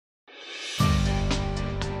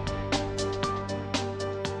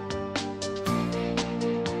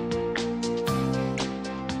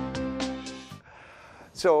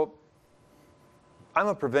So I'm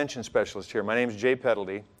a prevention specialist here. My name is Jay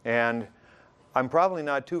Pedelty, and I'm probably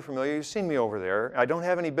not too familiar. You've seen me over there. I don't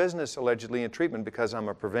have any business, allegedly, in treatment because I'm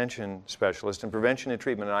a prevention specialist. And prevention and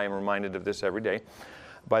treatment, and I am reminded of this every day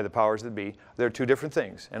by the powers that be, they're two different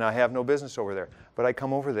things. And I have no business over there. But I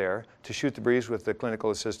come over there to shoot the breeze with the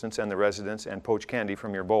clinical assistants and the residents and poach candy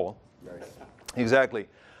from your bowl. Nice. Exactly.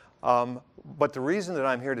 But the reason that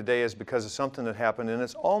I'm here today is because of something that happened, and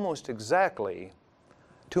it's almost exactly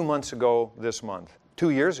 2 months ago this month.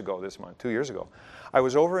 2 years ago this month, 2 years ago. I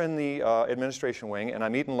was over in the administration wing, and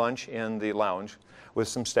I'm eating lunch in the lounge with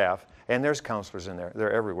some staff, and there's counselors in there.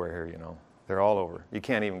 They're everywhere here, you know. They're all over. You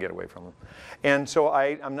can't even get away from them. And so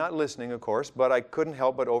I'm not listening, of course, but I couldn't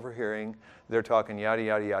help but overhearing they're talking yada,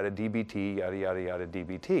 yada, yada, DBT, yada, yada, yada,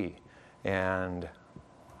 DBT. And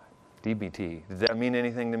DBT, did that mean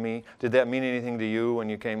anything to me? Did that mean anything to you when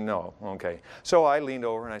you came? No, okay. So I leaned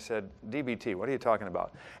over and I said, DBT, what are you talking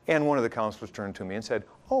about? And one of the counselors turned to me and said,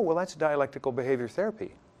 oh, well, that's dialectical behavior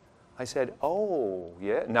therapy. I said, oh,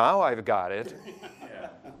 yeah, now I've got it. Yeah.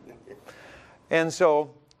 And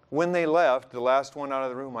so when they left, the last one out of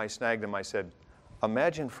the room, I snagged him. I said,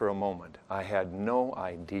 imagine for a moment, I had no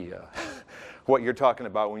idea what you're talking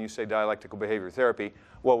about when you say dialectical behavior therapy.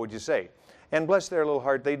 What would you say? And bless their little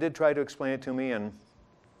heart, they did try to explain it to me, and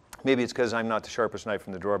maybe it's because I'm not the sharpest knife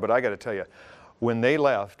in the drawer, but I got to tell you, when they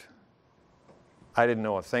left, I didn't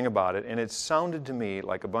know a thing about it, and it sounded to me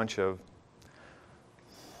like a bunch of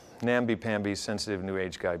namby-pamby, sensitive New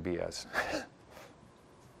Age guy BS.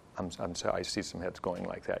 I'm sorry, I see some heads going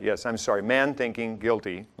like that. Yes, I'm sorry, man thinking,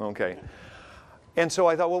 guilty, okay. And so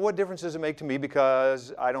I thought, well, what difference does it make to me,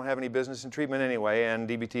 because I don't have any business in treatment anyway, and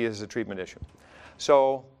DBT is a treatment issue.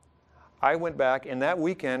 So I went back, and that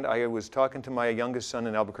weekend I was talking to my youngest son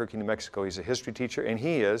in Albuquerque, New Mexico. He's a history teacher, and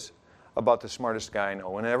he is about the smartest guy I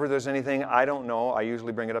know. Whenever there's anything I don't know, I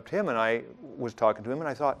usually bring it up to him, and I was talking to him, and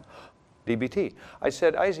I thought, DBT. I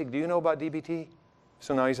said, Isaac, do you know about DBT?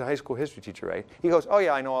 So now he's a high school history teacher, right? He goes, oh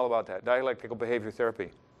yeah, I know all about that, dialectical behavior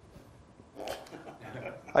therapy.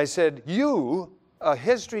 I said, you, a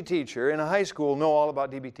history teacher in a high school, know all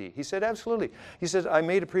about DBT? He said, absolutely. He said, I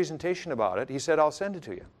made a presentation about it. He said, I'll send it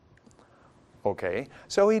to you. Okay,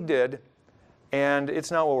 so he did, and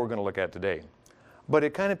it's not what we're going to look at today. But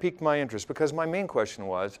it kind of piqued my interest, because my main question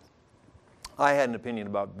was, I had an opinion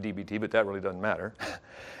about DBT, but that really doesn't matter.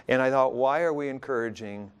 And I thought, why are we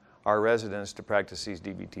encouraging our residents to practice these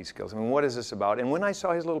DBT skills? I mean, what is this about? And when I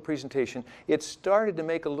saw his little presentation, it started to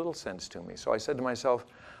make a little sense to me. So I said to myself,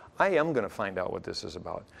 I am going to find out what this is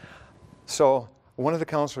about. So one of the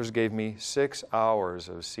counselors gave me 6 hours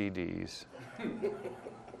of CDs.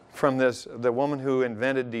 From the woman who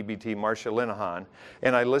invented DBT, Marcia Linehan,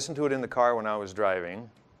 and I listened to it in the car when I was driving,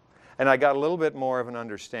 and I got a little bit more of an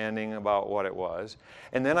understanding about what it was.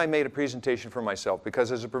 And then I made a presentation for myself,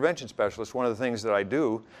 because as a prevention specialist, one of the things that I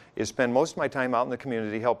do is spend most of my time out in the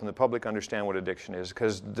community helping the public understand what addiction is,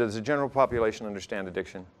 because does the general population understand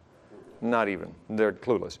addiction? Not even. They're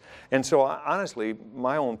clueless. And so honestly,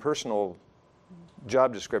 my own personal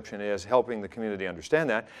job description is helping the community understand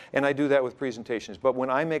that, and I do that with presentations. But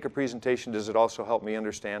when I make a presentation, does it also help me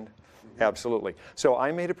understand? Mm-hmm. Absolutely. So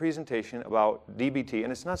I made a presentation about DBT,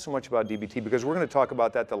 and it's not so much about DBT, because we're going to talk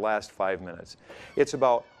about that the last 5 minutes. It's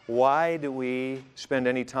about, why do we spend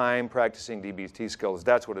any time practicing DBT skills?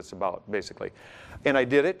 That's what it's about, basically. And I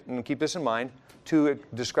did it, and keep this in mind, to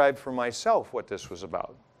describe for myself what this was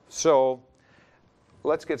about. So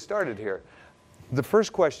let's get started here. The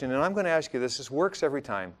first question, and I'm going to ask you this works every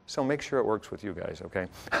time, so make sure it works with you guys, okay?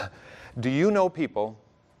 Do you know people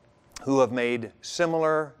who have made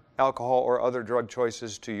similar alcohol or other drug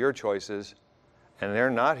choices to your choices, and they're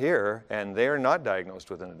not here, and they're not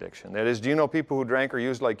diagnosed with an addiction? That is, do you know people who drank or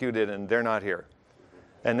used like you did, and they're not here?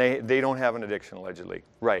 And they don't have an addiction, allegedly.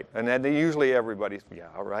 Right. And then usually everybody's, yeah,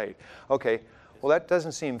 right. Okay. Well, that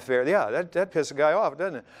doesn't seem fair. Yeah, that pisses a guy off,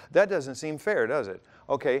 doesn't it? That doesn't seem fair, does it?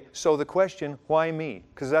 Okay, so the question, why me?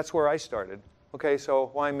 Because that's where I started. Okay, so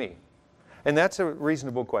why me? And that's a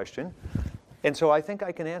reasonable question. And so I think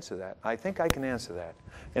I can answer that. I think I can answer that.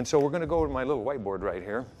 And so we're going to go to my little whiteboard right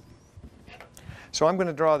here. So I'm going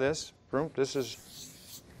to draw this. This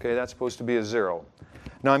is, okay, that's supposed to be a 0.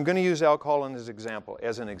 Now I'm going to use alcohol as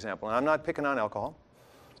an example. And I'm not picking on alcohol.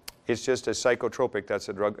 It's just a psychotropic. That's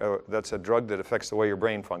a drug that affects the way your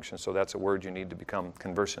brain functions. So that's a word you need to become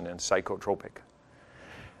conversant in, psychotropic.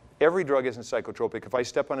 Every drug isn't psychotropic. If I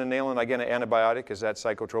step on a nail and I get an antibiotic, is that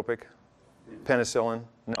psychotropic? Penicillin?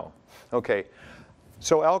 No. Okay.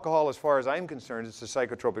 So alcohol, as far as I'm concerned, it's a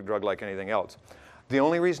psychotropic drug like anything else. The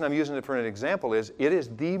only reason I'm using it for an example is it is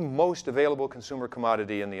the most available consumer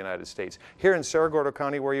commodity in the United States. Here in Sarasota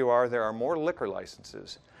County where you are, there are more liquor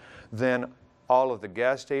licenses than all of the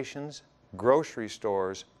gas stations, grocery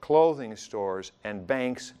stores, clothing stores, and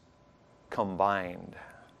banks combined.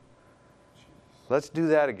 Let's do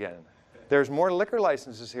that again. There's more liquor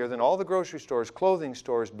licenses here than all the grocery stores, clothing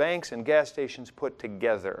stores, banks, and gas stations put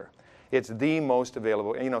together. It's the most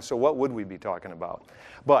available. You know, so what would we be talking about?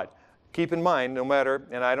 But keep in mind, no matter,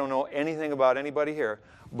 and I don't know anything about anybody here,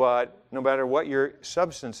 but no matter what your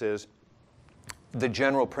substance is, the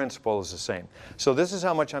general principle is the same. So this is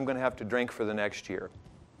how much I'm going to have to drink for the next year.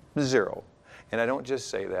 0. And I don't just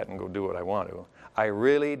say that and go do what I want to. I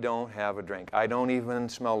really don't have a drink. I don't even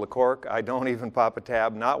smell the cork. I don't even pop a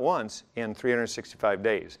tab, not once in 365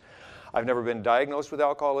 days. I've never been diagnosed with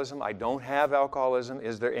alcoholism. I don't have alcoholism.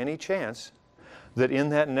 Is there any chance that in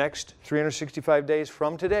that next 365 days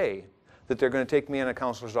from today that they're going to take me in a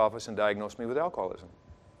counselor's office and diagnose me with alcoholism?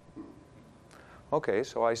 Okay,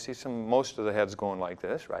 so I see most of the heads going like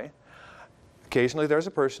this, right? Occasionally there's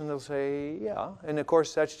a person that'll say, yeah. And of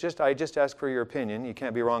course, I just ask for your opinion. You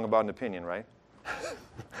can't be wrong about an opinion, right?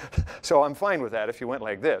 So I'm fine with that if you went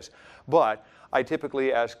like this. But I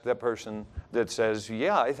typically ask the person that says,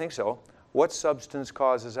 yeah, I think so, what substance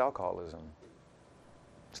causes alcoholism?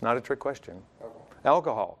 It's not a trick question.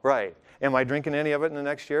 Alcohol, right. Am I drinking any of it in the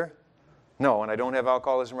next year? No, and I don't have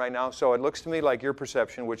alcoholism right now. So it looks to me like your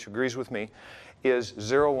perception, which agrees with me, is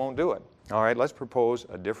 0 won't do it. All right, let's propose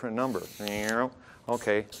a different number.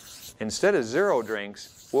 Okay, instead of 0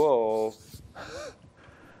 drinks, whoa,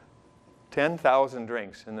 10,000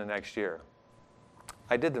 drinks in the next year.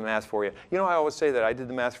 I did the math for you. You know, I always say that I did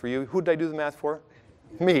the math for you. Who did I do the math for?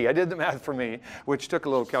 Me. I did the math for me, which took a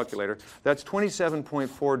little calculator. That's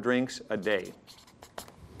 27.4 drinks a day.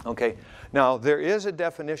 Okay, now there is a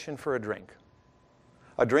definition for a drink.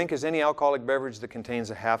 A drink is any alcoholic beverage that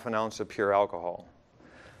contains a ½ an ounce of pure alcohol.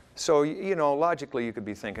 So, you know, logically you could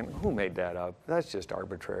be thinking, who made that up? That's just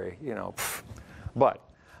arbitrary, you know. But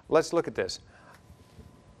let's look at this.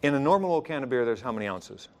 In a normal old can of beer, there's how many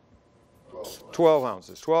ounces? 12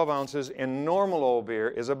 ounces. 12 ounces in normal old beer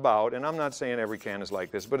is about, and I'm not saying every can is like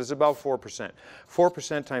this, but it's about 4%.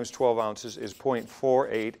 4% times 12 ounces is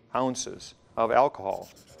 0.48 ounces of alcohol.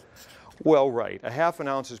 Well, right. A ½ an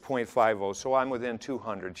ounce is 0.50, so I'm within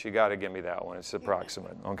 200. You got to give me that one. It's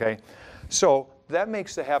approximate, okay? So that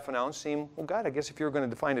makes the ½ an ounce seem, well, God, I guess if you were going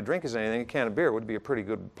to define a drink as anything, a can of beer would be a pretty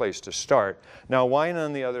good place to start. Now, wine,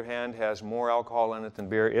 on the other hand, has more alcohol in it than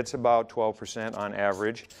beer. It's about 12% on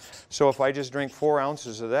average. So if I just drink 4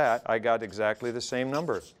 ounces of that, I got exactly the same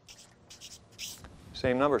number.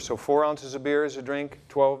 Same number. So 4 ounces of beer is a drink,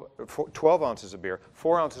 12 ounces of beer.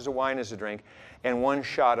 4 ounces of wine is a drink, and 1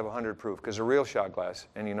 shot of 100 proof, because a real shot glass,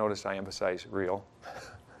 and you notice I emphasize real,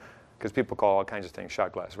 because people call all kinds of things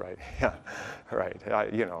shot glass, right? Yeah, right.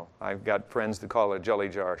 You know, I've got friends that call a jelly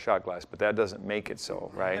jar a shot glass, but that doesn't make it so,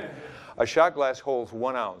 right? A shot glass holds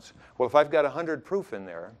 1 ounce. Well, if I've got 100 proof in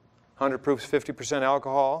there, 100 proof is 50%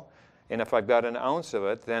 alcohol, and if I've got an ounce of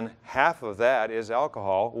it, then half of that is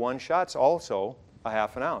alcohol. 1 shot's also a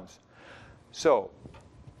 ½ an ounce. So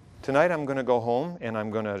tonight I'm going to go home and I'm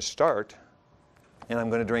going to start and I'm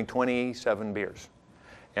going to drink 27 beers.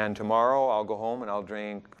 And tomorrow I'll go home and I'll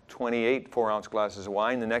drink 28 4-ounce glasses of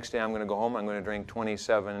wine. The next day I'm going to go home, I'm going to drink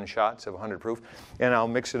 27 shots of 100 proof, and I'll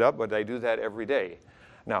mix it up, but I do that every day.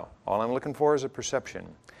 Now, all I'm looking for is a perception.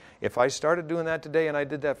 If I started doing that today and I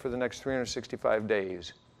did that for the next 365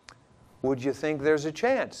 days, would you think there's a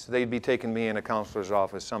chance they'd be taking me in a counselor's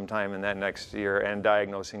office sometime in that next year and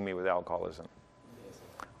diagnosing me with alcoholism?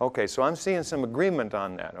 Okay, so I'm seeing some agreement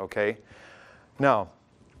on that, okay? Now,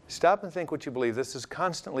 stop and think what you believe. This is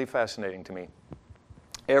constantly fascinating to me.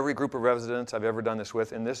 Every group of residents I've ever done this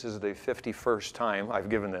with, and this is the 51st time I've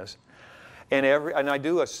given this, and I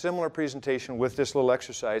do a similar presentation with this little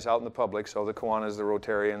exercise out in the public, so the Kiwanis, the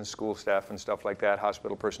Rotarians, school staff and stuff like that,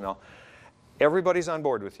 hospital personnel. Everybody's on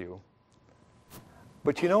board with you.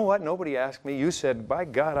 But you know what? Nobody asked me. You said, by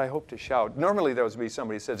God, I hope to shout. Normally there would be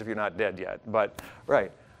somebody who says if you're not dead yet, but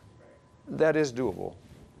right, that is doable.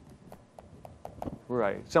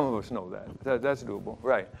 Right, some of us know that. That's doable,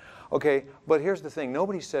 right. Okay, but here's the thing.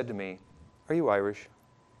 Nobody said to me, are you Irish?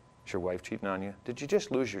 Is your wife cheating on you? Did you just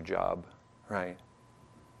lose your job? Right.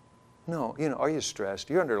 No, you know, are you stressed?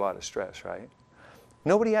 You're under a lot of stress, right?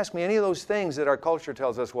 Nobody asked me any of those things that our culture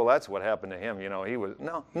tells us, well, that's what happened to him, you know, he was,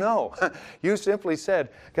 no. You simply said,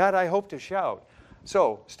 God, I hope to shout.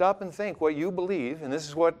 So stop and think what you believe, and this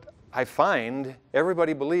is what I find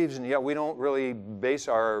everybody believes, and yet we don't really base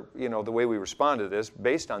our, you know, the way we respond to this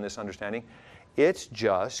based on this understanding. It's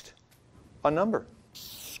just a number.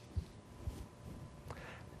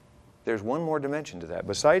 There's one more dimension to that.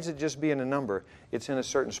 Besides it just being a number, it's in a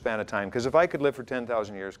certain span of time. Because if I could live for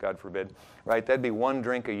 10,000 years, God forbid, right, that'd be 1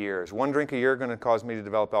 drink a year. Is 1 drink a year going to cause me to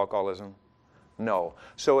develop alcoholism? No.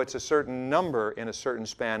 So it's a certain number in a certain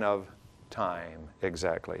span of time,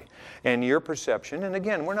 exactly. And your perception, and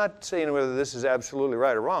again, we're not saying whether this is absolutely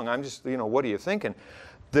right or wrong. I'm just, what are you thinking?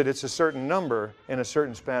 That it's a certain number in a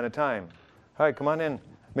certain span of time. Hi, come on in.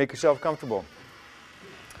 Make yourself comfortable.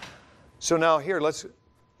 So now here,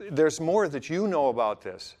 there's more that you know about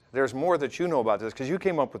this. There's more that you know about this because you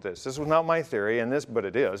came up with this. This was not my theory, but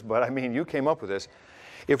it is. But I mean, you came up with this.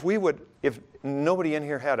 If nobody in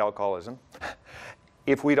here had alcoholism,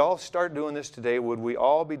 if we'd all start doing this today, would we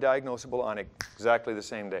all be diagnosable on exactly the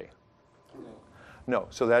same day? No.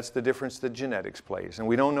 So that's the difference that genetics plays. And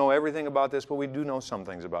we don't know everything about this, but we do know some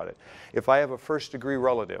things about it. If I have a first-degree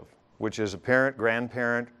relative, which is a parent,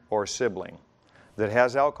 grandparent, or sibling, that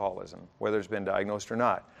has alcoholism, whether it's been diagnosed or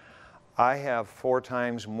not, I have 4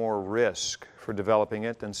 times more risk for developing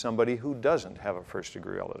it than somebody who doesn't have a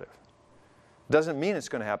first-degree relative. Doesn't mean it's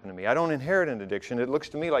going to happen to me. I don't inherit an addiction. It looks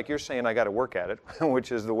to me like you're saying I got to work at it,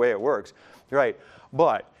 which is the way it works, right?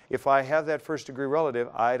 But if I have that first-degree relative,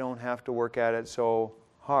 I don't have to work at it so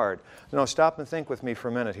hard. Now, stop and think with me for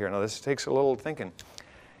a minute here. Now, this takes a little thinking.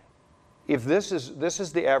 If this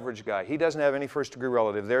is the average guy, he doesn't have any first-degree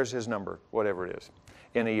relative, there's his number, whatever it is,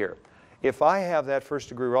 in a year. If I have that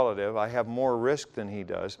first-degree relative, I have more risk than he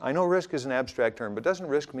does. I know risk is an abstract term, but doesn't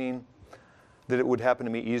risk mean that it would happen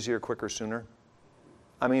to me easier, quicker, sooner?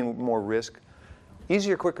 I mean more risk.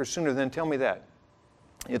 Easier, quicker, sooner, then tell me that.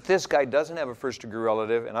 If this guy doesn't have a first-degree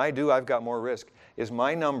relative, and I do, I've got more risk. Is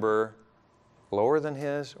my number lower than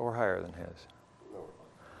his or higher than his?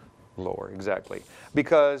 Lower, exactly.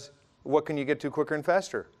 Because what can you get to quicker and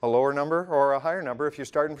faster? A lower number or a higher number if you're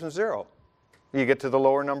starting from 0? You get to the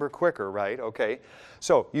lower number quicker, right? Okay.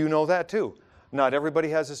 So you know that too. Not everybody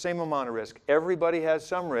has the same amount of risk. Everybody has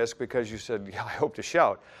some risk because you said, yeah, I hope to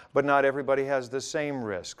shout. But not everybody has the same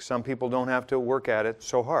risk. Some people don't have to work at it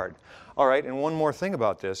so hard. All right, and one more thing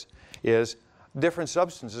about this is different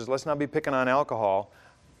substances. Let's not be picking on alcohol.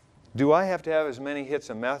 Do I have to have as many hits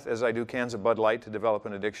of meth as I do cans of Bud Light to develop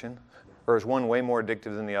an addiction? Or is one way more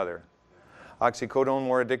addictive than the other? Oxycodone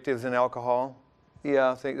more addictive than alcohol?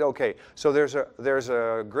 Yeah, okay. So there's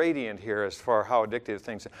a gradient here as far how addictive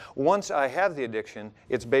things are. Once I have the addiction,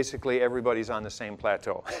 it's basically everybody's on the same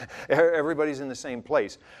plateau. Everybody's in the same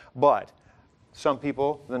place. But some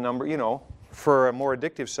people, the number, for a more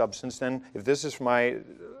addictive substance, then if this is my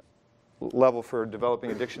level for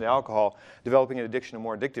developing addiction to alcohol, developing an addiction to a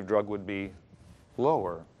more addictive drug would be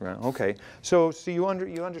lower. Right. Okay. So you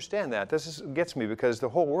understand that. This gets me because the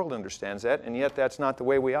whole world understands that, and yet that's not the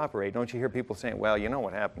way we operate. Don't you hear people saying, well, you know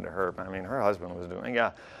what happened to her? I mean, her husband was doing,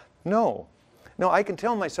 yeah. No. No, I can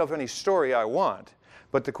tell myself any story I want,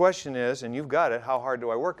 but the question is, and you've got it, how hard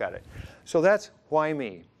do I work at it? So that's why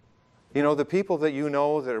me. The people that you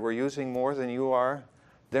know that were using more than you are,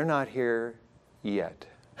 they're not here yet.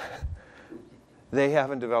 They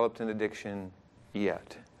haven't developed an addiction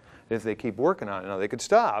yet. If they keep working on it, now they could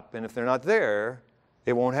stop, and if they're not there,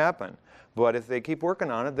 it won't happen. But if they keep working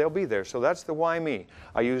on it, they'll be there. So that's the why me.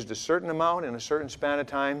 I used a certain amount in a certain span of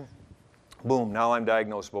time. Boom, now I'm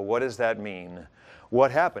diagnosable. What does that mean?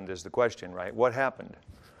 What happened is the question, right? What happened?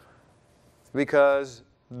 Because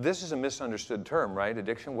this is a misunderstood term, right?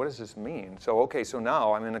 Addiction, what does this mean? So, okay, so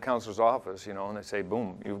now I'm in a counselor's office, and they say,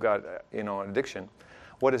 boom, you've got, an addiction.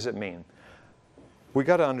 What does it mean? We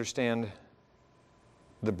got to understand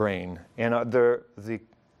the brain, and the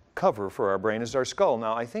cover for our brain is our skull.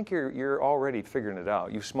 Now, I think you're already figuring it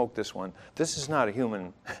out. You smoked this one. This is not a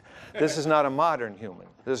human. This is not a modern human.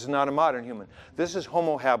 This is not a modern human. This is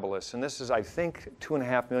Homo habilis, and this is, I think,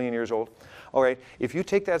 2.5 million years old. All right, if you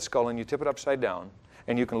take that skull and you tip it upside down,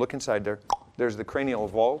 and you can look inside there, there's the cranial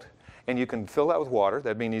vault, and you can fill that with water.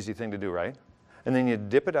 That'd be an easy thing to do, right? And then you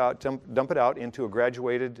dip it out, dump it out into a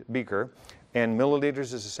graduated beaker. And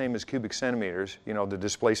milliliters is the same as cubic centimeters, the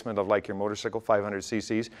displacement of like your motorcycle, 500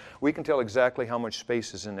 cc's. We can tell exactly how much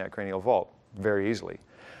space is in that cranial vault very easily.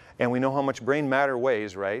 And we know how much brain matter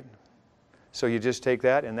weighs, right? So you just take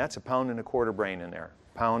that, and that's 1.25 pounds brain in there.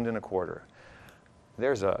 1.25 pounds.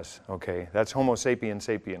 There's us, okay? That's Homo sapien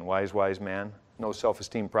sapien, wise man. No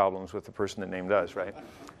self-esteem problems with the person that named us, right?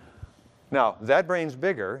 Now, that brain's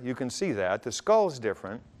bigger. You can see that. The skull's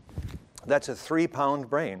different. That's a 3-pound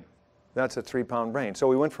brain. That's a 3-pound brain. So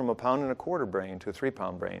we went from a 1.25 pound brain to a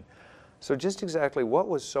 3-pound brain. So just exactly what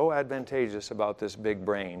was so advantageous about this big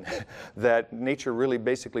brain that nature really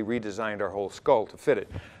basically redesigned our whole skull to fit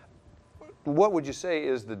it? What would you say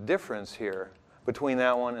is the difference here between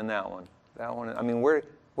that one and that one? That one, I mean, where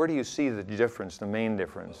do you see the difference, the main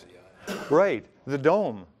difference? Right, the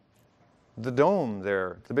dome. The dome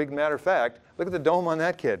there. The big matter of fact, look at the dome on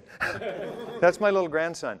that kid. That's my little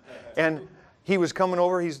grandson. And he was coming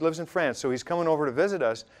over, he lives in France, so he's coming over to visit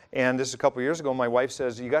us. And this is a couple years ago, my wife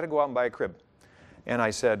says, you got to go out and buy a crib. And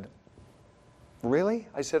I said, really?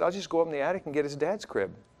 I said, I'll just go up in the attic and get his dad's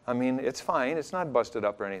crib. I mean, it's fine, it's not busted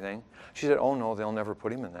up or anything. She said, oh no, they'll never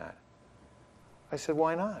put him in that. I said,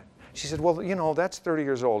 why not? She said, well, you know, that's 30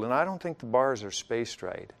 years old, and I don't think the bars are spaced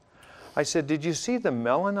right. I said, did you see the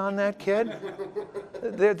melon on that kid?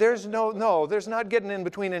 There's there's not getting in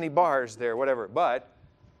between any bars there, whatever. But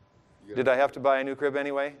did I have to buy a new crib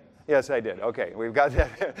anyway? Yes, I did. Okay, we've got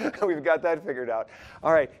that, we've got that figured out.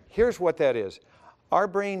 All right, here's what that is. Our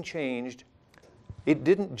brain changed. It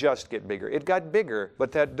didn't just get bigger. It got bigger,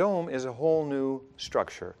 but that dome is a whole new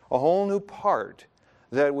structure, a whole new part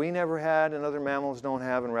that we never had and other mammals don't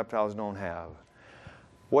have and reptiles don't have.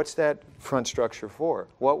 What's that front structure for?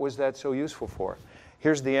 What was that so useful for?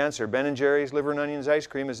 Here's the answer. Ben & Jerry's liver and onions ice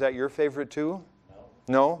cream, is that your favorite too?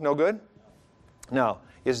 No. No? No good? No.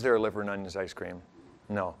 Is there a liver and onions ice cream?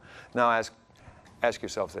 No. Now ask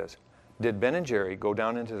yourself this. Did Ben & Jerry go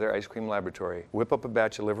down into their ice cream laboratory, whip up a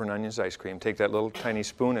batch of liver and onions ice cream, take that little tiny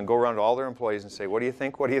spoon and go around to all their employees and say, what do you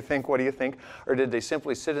think, what do you think, what do you think? Or did they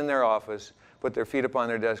simply sit in their office, put their feet up on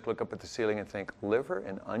their desk, look up at the ceiling and think, liver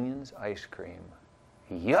and onions ice cream?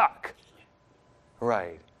 Yuck!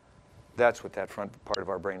 Right. That's what that front part of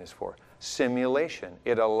our brain is for. Simulation.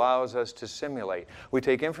 It allows us to simulate. We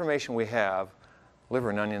take information we have. Liver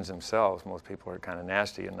and onions themselves, most people are kind of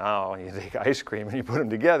nasty, and now you take ice cream and you put them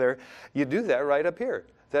together. You do that right up here.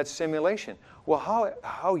 That's simulation. Well,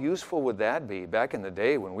 how useful would that be back in the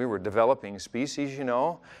day when we were developing species, you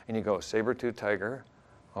know, and you go, saber-toothed tiger,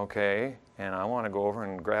 okay, and I want to go over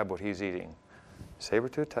and grab what he's eating.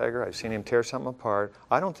 Saber-toothed tiger, I've seen him tear something apart.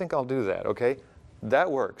 I don't think I'll do that, okay? That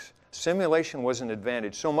works. Simulation was an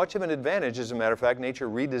advantage. So much of an advantage, as a matter of fact, nature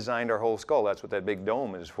redesigned our whole skull. That's what that big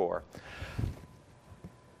dome is for.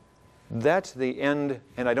 That's the end,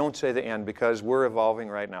 and I don't say the end because we're evolving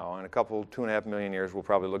right now. In a couple, 2.5 million years, we'll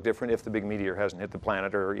probably look different if the big meteor hasn't hit the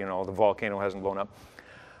planet or, you know, the volcano hasn't blown up.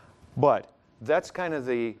 But that's kind of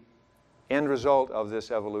the end result of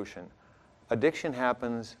this evolution. Addiction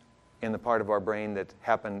happens in the part of our brain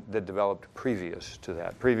that developed previous to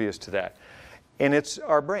that. And it's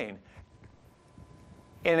our brain.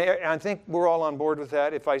 And I think we're all on board with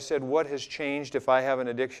that. If I said, what has changed if I have an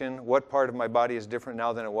addiction? What part of my body is different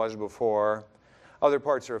now than it was before? Other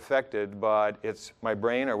parts are affected, but it's my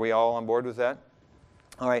brain. Are we all on board with that?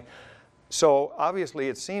 All right. So obviously,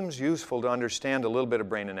 it seems useful to understand a little bit of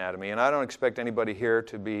brain anatomy. And I don't expect anybody here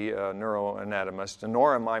to be a neuroanatomist,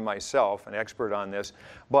 nor am I myself an expert on this.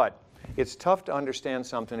 But it's tough to understand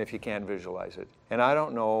something if you can't visualize it. And I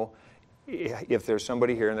don't know if there's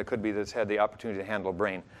somebody here, and there could be, that's had the opportunity to handle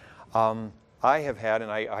brain. I have had, and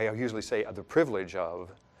I usually say the privilege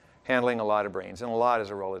of, handling a lot of brains. And a lot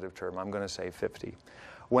is a relative term. I'm going to say 50.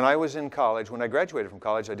 When I was in college, when I graduated from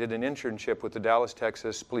college, I did an internship with the Dallas,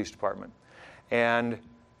 Texas Police Department. And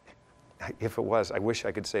if it was, I wish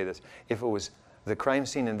I could say this, if it was the Crime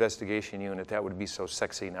Scene Investigation Unit, that would be so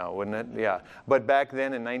sexy now, wouldn't it? Yeah. But back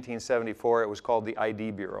then in 1974, it was called the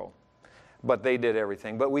ID Bureau. But they did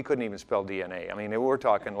everything. But we couldn't even spell DNA. I mean, we're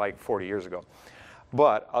talking like 40 years ago.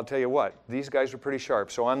 But I'll tell you what, these guys are pretty sharp.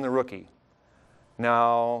 So I'm the rookie.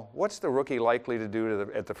 Now, what's the rookie likely to do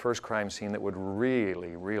at the first crime scene that would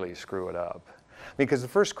really, really screw it up? Because the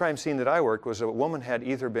first crime scene that I worked was a woman had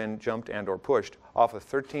either been jumped and or pushed off a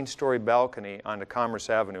 13-story balcony onto Commerce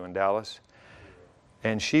Avenue in Dallas.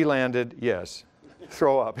 And she landed, yes,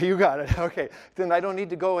 throw up. You got it. Okay. Then I don't need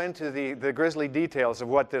to go into the grisly details of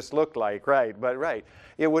what this looked like. Right. But right.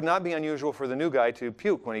 It would not be unusual for the new guy to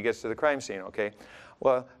puke when he gets to the crime scene. Okay.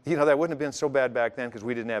 Well, you know, that wouldn't have been so bad back then because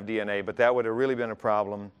we didn't have DNA, but that would have really been a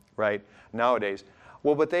problem, right, nowadays.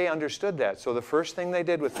 Well, but they understood that. So the first thing they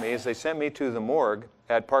did with me is they sent me to the morgue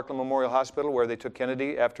at Parkland Memorial Hospital where they took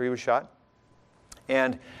Kennedy after he was shot.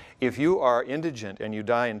 And if you are indigent and you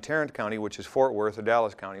die in Tarrant County, which is Fort Worth, or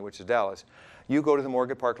Dallas County, which is Dallas, you go to the morgue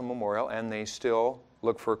at Parkland Memorial and they still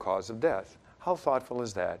look for a cause of death. How thoughtful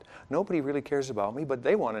is that? Nobody really cares about me, but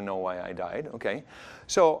they want to know why I died, okay?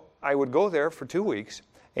 So I would go there for 2 weeks,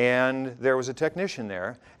 and there was a technician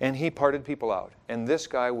there, and he parted people out. And this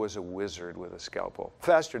guy was a wizard with a scalpel.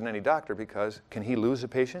 Faster than any doctor, because can he lose a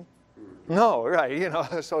patient? No, right, you know,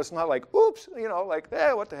 so it's not like, oops, you know, like,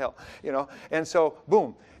 what the hell, you know? And so,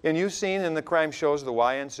 boom. And you've seen in the crime shows the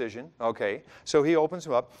Y incision, okay? So he opens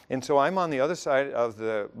them up, and so I'm on the other side of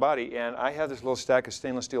the body, and I have this little stack of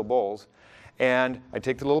stainless steel bowls, And I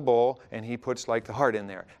take the little bowl, and he puts like the heart in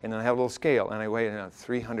there. And then I have a little scale, and I weigh it out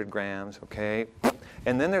 300 grams, okay?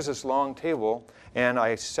 And then there's this long table, and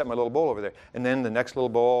I set my little bowl over there. And then the next little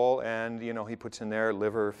bowl, and you know, he puts in there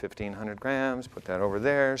liver, 1,500 grams, put that over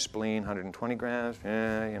there, spleen, 120 grams,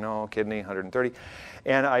 you know, kidney, 130.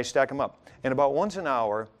 And I stack them up. And about once an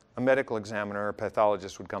hour, a medical examiner or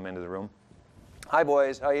pathologist would come into the room. Hi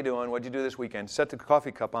boys, how you doing? What'd you do this weekend? Set the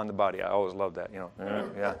coffee cup on the body. I always love that, you know.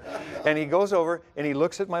 Yeah. And he goes over and he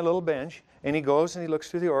looks at my little bench, and he goes and he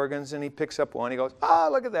looks through the organs, and he picks up one. He goes, ah,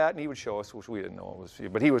 look at that, and he would show us, which we didn't know it was,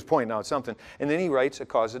 but he was pointing out something. And then he writes a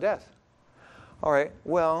cause of death. All right,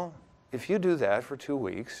 well, if you do that for 2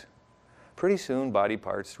 weeks, pretty soon body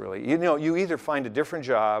parts really, you know, you either find a different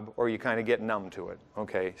job or you kind of get numb to it.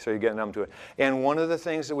 Okay, so you get numb to it. And one of the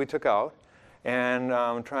things that we took out, and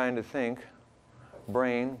I'm trying to think,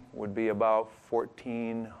 brain would be about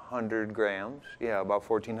 1,400 grams. Yeah, about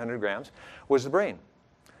 1,400 grams was the brain.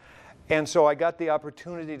 And so I got the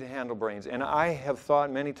opportunity to handle brains. And I have thought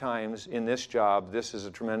many times in this job, this is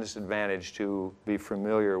a tremendous advantage to be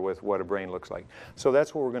familiar with what a brain looks like. So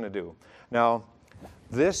that's what we're going to do. Now,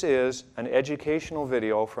 this is an educational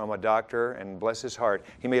video from a doctor, and bless his heart,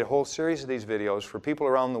 he made a whole series of these videos for people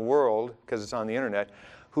around the world, because it's on the internet,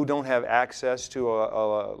 who don't have access to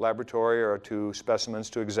a laboratory or to specimens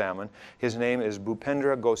to examine. His name is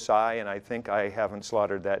Bhupendra Gosai, and I think I haven't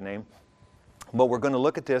slaughtered that name. But we're going to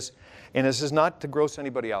look at this, and this is not to gross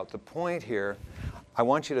anybody out. The point here, I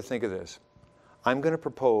want you to think of this. I'm going to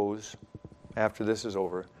propose, after this is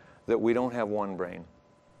over, that we don't have one brain.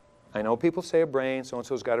 I know people say a brain,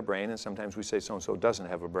 so-and-so's got a brain, and sometimes we say so-and-so doesn't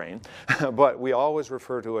have a brain, but we always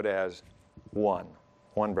refer to it as one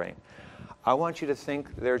brain. I want you to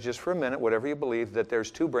think there just for a minute, whatever you believe, that there's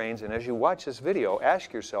two brains, and as you watch this video,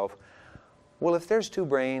 ask yourself, well, if there's two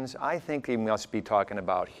brains, I think he must be talking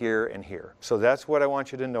about here and here. So that's what I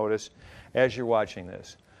want you to notice as you're watching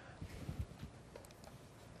this.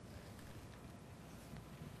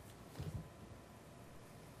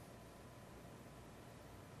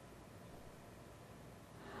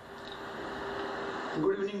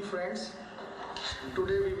 Good evening, friends.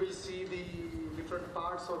 Today we will see the different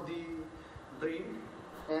parts of the brain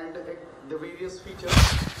and the various features.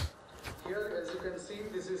 Here, as you can see,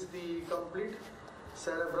 this is the complete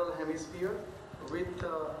cerebral hemisphere with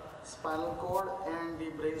spinal cord and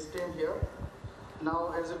the brainstem here.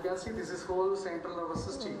 Now, as you can see, this is whole central nervous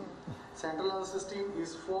system. Central nervous system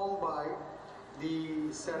is formed by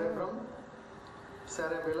the cerebellum.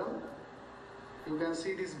 You can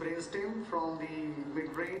see this brainstem from the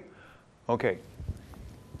midbrain. Okay.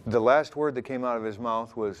 The last word that came out of his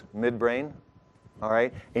mouth was midbrain. All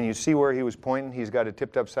right, and you see where he was pointing? He's got it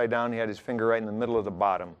tipped upside down. He had his finger right in the middle of the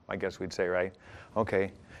bottom, I guess we'd say, right?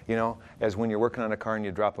 Okay, you know, as when you're working on a car and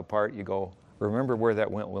you drop a part, you go, remember where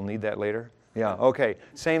that went? We'll need that later. Yeah, okay,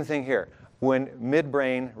 same thing here. When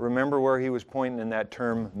midbrain, remember where he was pointing in that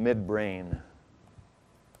term midbrain.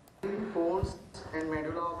 Pons and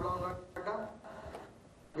medulla oblongata,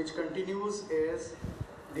 which continues as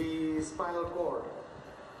the spinal cord.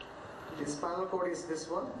 The spinal cord is this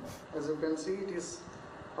one. As you can see, it is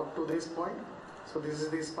up to this point. So this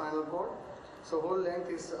is the spinal cord. So whole length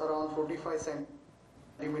is around 45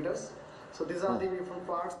 centimeters. So these are the different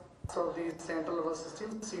parts of the central nervous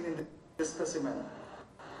system seen in this specimen.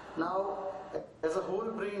 Now, as a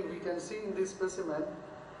whole brain, we can see in this specimen,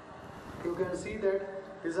 you can see that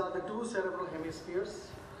these are the two cerebral hemispheres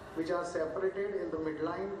which are separated in the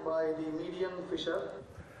midline by the median fissure.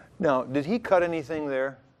 Now, did he cut anything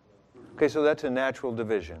there? Okay, so that's a natural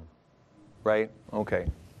division, right?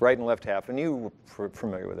 Okay, right and left half, and you were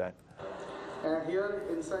familiar with that. And here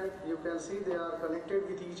inside, you can see they are connected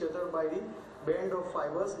with each other by the band of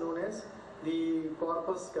fibers known as the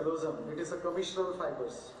corpus callosum. It is a commissural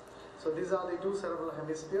fibers. So these are the two cerebral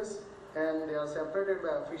hemispheres, and they are separated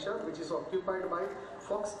by a fissure which is occupied by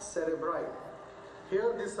fox cerebri.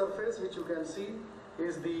 Here, this surface which you can see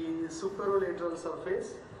is the superolateral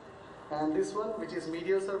surface. And this one, which is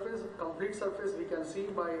medial surface, complete surface, we can see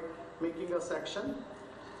by making a section.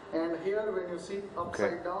 And here, when you see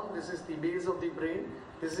upside down, this is the base of the brain.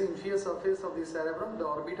 This is the inferior surface of the cerebrum, the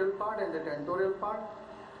orbital part and the tentorial part.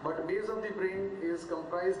 But the base of the brain is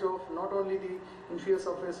comprised of not only the inferior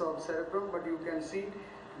surface of cerebrum, but you can see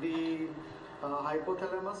the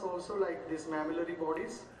hypothalamus also, like these mammillary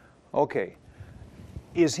bodies. Okay.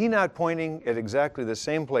 Is he not pointing at exactly the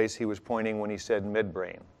same place he was pointing when he said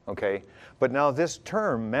midbrain? Okay, but now this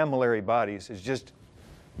term, mammillary bodies, is just,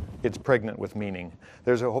 it's pregnant with meaning.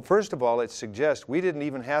 There's a, first of all, it suggests we didn't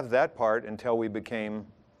even have that part until we became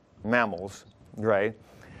mammals, right?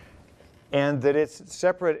 and that it's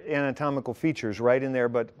separate anatomical features right in there,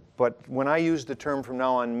 but when I use the term from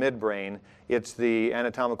now on midbrain, it's the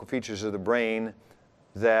anatomical features of the brain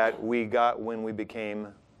that we got when we became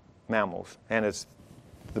mammals, and it's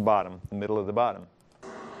the bottom, the middle of the bottom.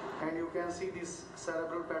 And you can see these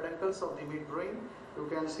cerebral peduncles of the midbrain, you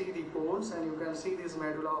can see the bones, and you can see this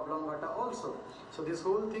medulla oblongata also. So this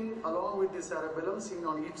whole thing along with the cerebellum seen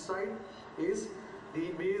on each side is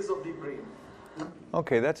the base of the brain.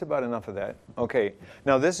 Okay, that's about enough of that. Okay,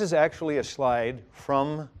 now this is actually a slide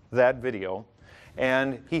from that video,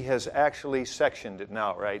 and he has actually sectioned it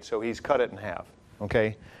now, right? So he's cut it in half,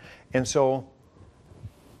 okay? And so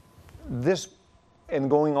this, and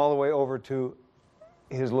going all the way over to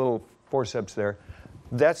his little forceps there,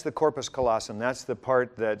 that's the corpus callosum. That's the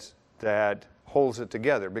part that holds it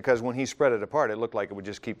together, because when he spread it apart, it looked like it would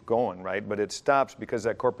just keep going, right? But it stops because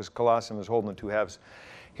that corpus callosum is holding the two halves.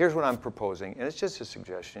 Here's what I'm proposing, and it's just a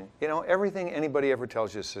suggestion. You know, everything anybody ever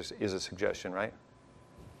tells you is a suggestion, right?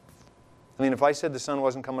 I mean, if I said the sun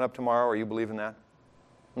wasn't coming up tomorrow, are you believing that?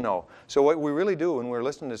 No. So what we really do when we're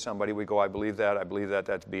listening to somebody, we go, I believe that,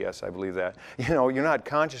 that's BS, I believe that. You know, you're not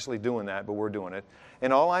consciously doing that, but we're doing it.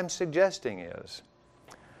 And all I'm suggesting is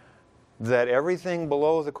that everything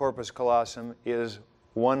below the corpus callosum is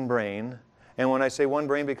one brain. And when I say one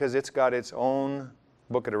brain, because it's got its own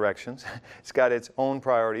book of directions, it's got its own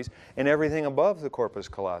priorities, and everything above the corpus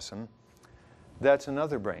callosum, that's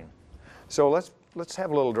another brain. So let's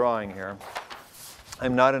have a little drawing here.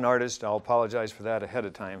 I'm not an artist, I'll apologize for that ahead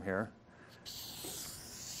of time here.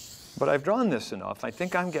 But I've drawn this enough, I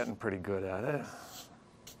think I'm getting pretty good at it.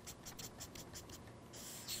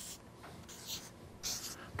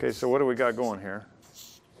 Okay, so what do we got going here?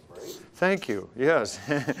 A brain. Thank you, yes.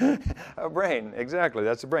 A brain, exactly,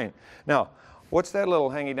 that's a brain. Now, what's that little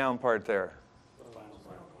hanging down part there?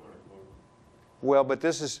 Well, but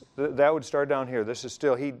this is, that would start down here. This is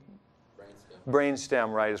still,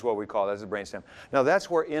 brainstem, right, is what we call it. That's the brainstem. Now, that's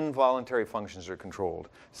where involuntary functions are controlled.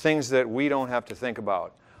 Things that we don't have to think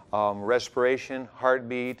about. Respiration,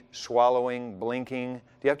 heartbeat, swallowing, blinking. Do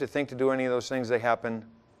you have to think to do any of those things? They happen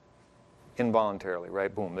involuntarily,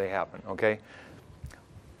 right? Boom, they happen, okay?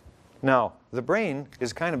 Now, the brain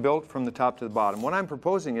is kind of built from the top to the bottom. What I'm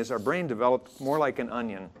proposing is our brain developed more like an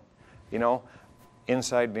onion, you know,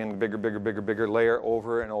 inside being bigger, bigger, bigger, bigger, layer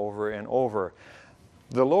over and over and over.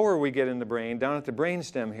 The lower we get in the brain, down at the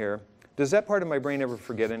brainstem here, does that part of my brain ever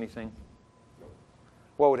forget anything? No.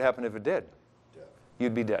 What would happen if it did? Dead.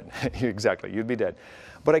 You'd be dead. Exactly, you'd be dead.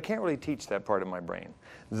 But I can't really teach that part of my brain.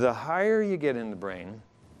 The higher you get in the brain,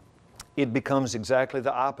 it becomes exactly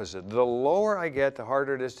the opposite. The lower I get, the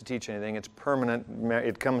harder it is to teach anything. It's permanent.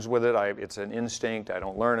 It comes with it. It's an instinct. I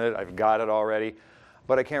don't learn it. I've got it already.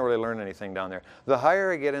 But I can't really learn anything down there. The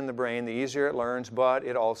higher I get in the brain, the easier it learns, but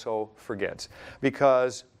it also forgets.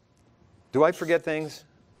 Because, do I forget things?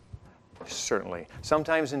 Certainly.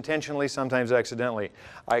 Sometimes intentionally, sometimes accidentally.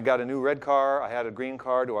 I got a new red car. I had a green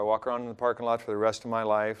car. Do I walk around in the parking lot for the rest of my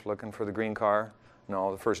life looking for the green car?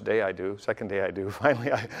 No, the first day I do, second day I do.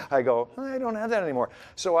 Finally, I go, I don't have that anymore.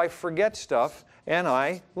 So I forget stuff, and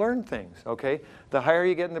I learn things, okay? The higher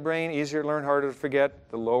you get in the brain, easier to learn, harder to forget.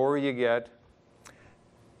 The lower you get.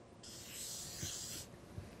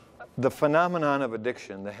 The phenomenon of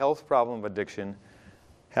addiction, the health problem of addiction,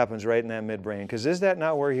 happens right in that midbrain. Because is that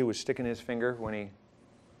not where he was sticking his finger when he...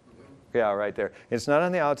 Yeah, right there. It's not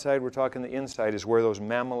on the outside, we're talking the inside is where those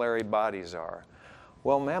mammillary bodies are.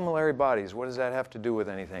 Well, mammillary bodies, what does that have to do with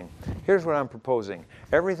anything? Here's what I'm proposing.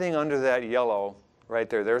 Everything under that yellow, right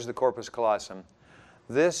there, there's the corpus callosum.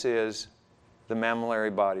 This is the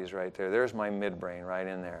mammillary bodies right there. There's my midbrain right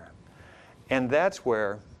in there. And that's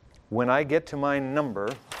where, when I get to my number,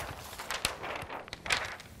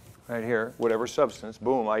 right here, whatever substance,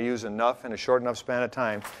 boom, I use enough in a short enough span of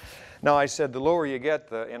time. Now, I said the lower you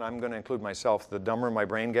get, and I'm going to include myself, the dumber my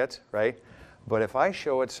brain gets, right? But if I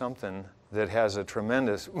show it something that has a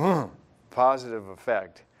tremendous positive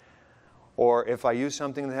effect, or if I use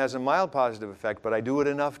something that has a mild positive effect, but I do it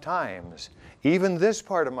enough times, even this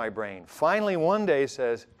part of my brain finally one day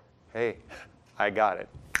says, hey, I got it.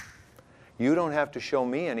 You don't have to show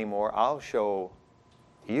me anymore, I'll show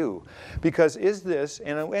you. Because is this,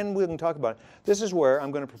 and we can talk about it, this is where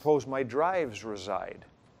I'm going to propose my drives reside.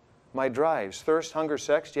 My drives, thirst, hunger,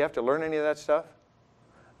 sex, do you have to learn any of that stuff?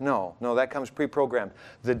 No, that comes pre-programmed.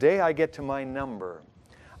 The day I get to my number,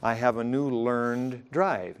 I have a new learned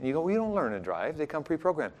drive. And you go, well, you don't learn a drive, they come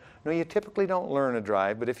pre-programmed. No, you typically don't learn a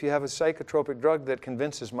drive, but if you have a psychotropic drug that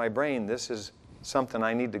convinces my brain this is something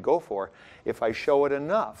I need to go for, if I show it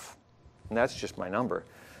enough, and that's just my number,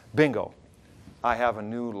 bingo, I have a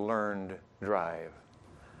new learned drive.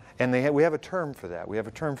 And we have a term for that. We have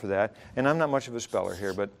a term for that. And I'm not much of a speller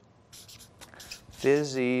here, but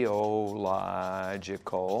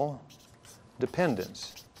physiological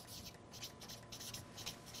dependence.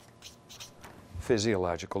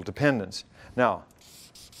 Physiological dependence. Now,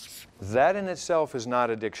 that in itself is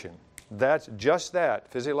not addiction. That's just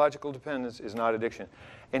that. Physiological dependence is not addiction.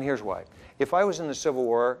 And here's why. If I was in the Civil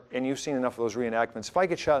War, and you've seen enough of those reenactments, if I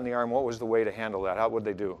get shot in the arm, what was the way to handle that? How would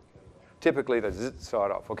they do? Typically, they saw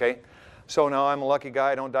it off, okay? So now I'm a lucky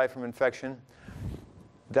guy, I don't die from infection.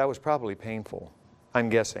 That was probably painful, I'm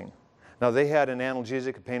guessing. Now they had an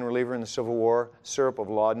analgesic, a pain reliever in the Civil War, syrup of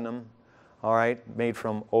laudanum, all right, made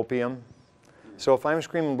from opium. So if I'm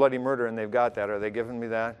screaming bloody murder and they've got that, are they giving me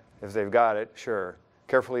that? If they've got it, sure.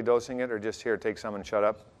 Carefully dosing it, or just here, take some and shut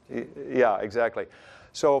up? Yeah, exactly.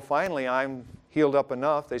 So finally I'm healed up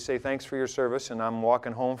enough, they say thanks for your service, and I'm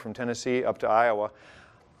walking home from Tennessee up to Iowa.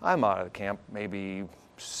 I'm out of the camp maybe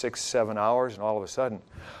 6-7 hours, and all of a sudden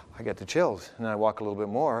I get the chills, and then I walk a little bit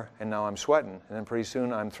more, and now I'm sweating, and then pretty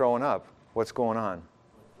soon I'm throwing up. What's going on?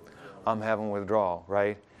 I'm having withdrawal,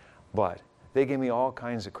 right? But they gave me all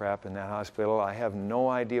kinds of crap in that hospital. I have no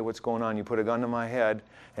idea what's going on. You put a gun to my head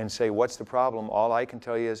and say, what's the problem? All I can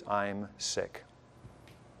tell you is I'm sick.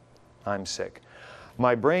 I'm sick.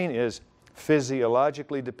 My brain is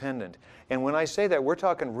physiologically dependent. And when I say that, we're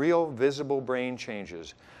talking real visible brain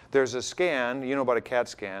changes. There's a scan, you know about a CAT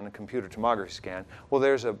scan, a computer tomography scan. Well,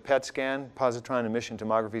 there's a PET scan, positron emission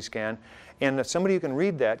tomography scan, and somebody who can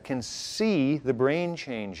read that can see the brain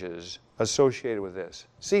changes associated with this.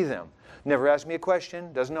 See them. Never asked me a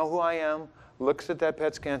question, doesn't know who I am, looks at that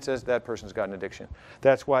PET scan, says that person's got an addiction.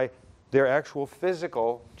 That's why there are actual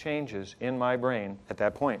physical changes in my brain at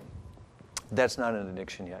that point. That's not an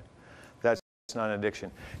addiction yet. That's not an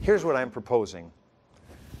addiction. Here's what I'm proposing.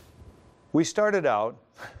 We started out,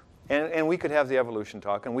 and we could have the evolution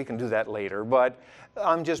talk, and we can do that later, but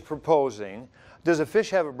I'm just proposing, does a fish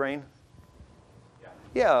have a brain?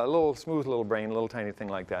 Yeah, a little smooth little brain, a little tiny thing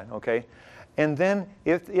like that, okay? And then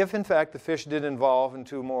if in fact the fish did evolve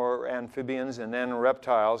into more amphibians and then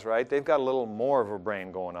reptiles, right, they've got a little more of a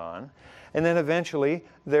brain going on. And then eventually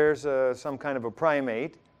there's some kind of a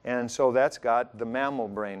primate, and so that's got the mammal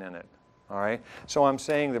brain in it. All right? So I'm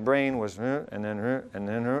saying the brain was and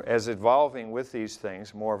then as evolving with these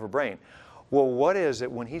things, more of a brain. Well, what is it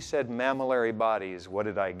when he said mammillary bodies, what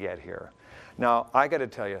did I get here? Now, I got to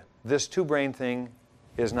tell you, this two-brain thing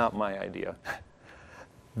is not my idea.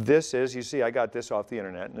 This is, you see, I got this off the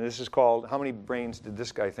internet, and this is called, how many brains did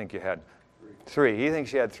this guy think you had? Three. He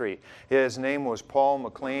thinks he had 3. His name was Paul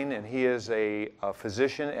MacLean, and he is a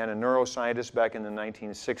physician and a neuroscientist back in the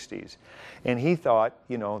 1960s. And he thought,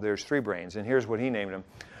 you know, there's 3 brains, and here's what he named them.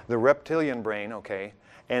 The reptilian brain, okay,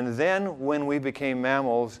 and then when we became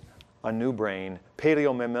mammals, a new brain.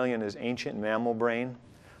 Paleomammalian is ancient mammal brain,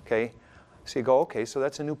 okay? So you go, okay, so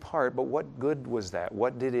that's a new part, but what good was that?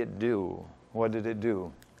 What did it do? What did it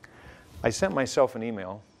do? I sent myself an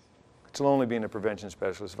email. It's lonely being a prevention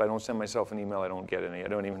specialist. If I don't send myself an email, I don't get any. I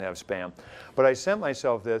don't even have spam. But I sent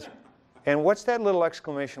myself this. And what's that little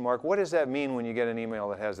exclamation mark? What does that mean when you get an email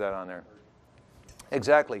that has that on there?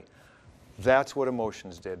 Exactly. That's what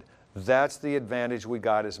emotions did. That's the advantage we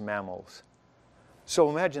got as mammals. So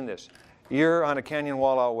imagine this. You're on a canyon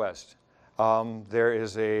wall out west. There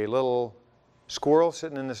is a little squirrel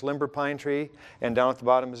sitting in this limber pine tree, and down at the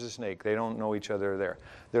bottom is a snake. They don't know each other there.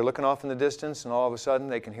 They're looking off in the distance, and all of a sudden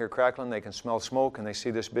they can hear crackling, they can smell smoke, and they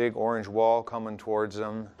see this big orange wall coming towards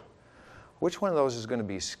them. Which one of those is going to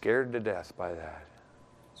be scared to death by that?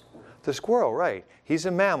 The squirrel, right. He's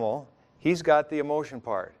a mammal. He's got the emotion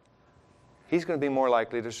part. He's going to be more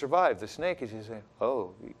likely to survive. The snake is just saying,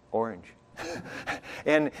 oh, orange.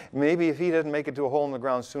 And maybe if he doesn't make it to a hole in the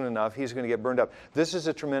ground soon enough, he's going to get burned up. This is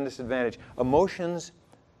a tremendous advantage. Emotions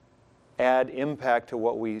add impact to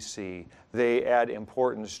what we see. They add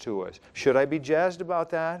importance to us. Should I be jazzed about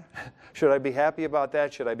that? Should I be happy about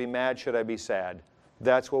that? Should I be mad? Should I be sad?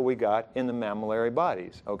 That's what we got in the mammillary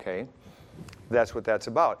bodies, okay? That's what that's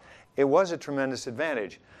about. It was a tremendous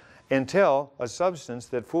advantage until a substance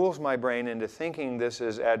that fools my brain into thinking this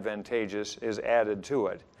is advantageous is added to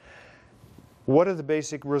it. What are the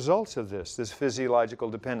basic results of this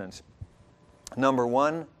physiological dependence? Number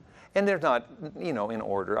one, and they're not, you know, in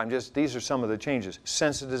order. These are some of the changes.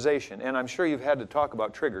 Sensitization, and I'm sure you've had to talk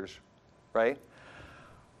about triggers, right?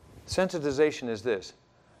 Sensitization is this.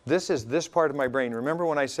 This is this part of my brain. Remember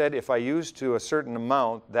when I said if I use to a certain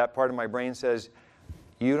amount, that part of my brain says,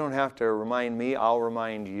 you don't have to remind me, I'll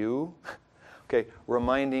remind you. Okay,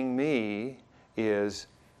 reminding me is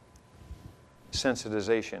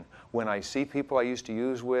sensitization. when I see people I used to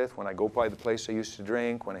use with, when I go by the place I used to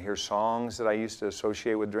drink, when I hear songs that I used to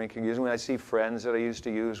associate with drinking, when I see friends that I used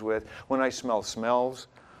to use with, when I smell smells,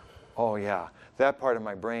 oh yeah, that part of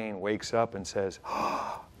my brain wakes up and says,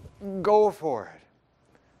 oh, go for it.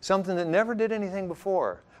 Something that never did anything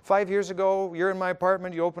before. 5 years ago, you're in my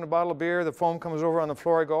apartment, you open a bottle of beer, the foam comes over on the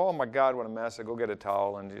floor, I go, oh my God, what a mess. I go get a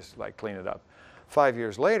towel and just like clean it up. 5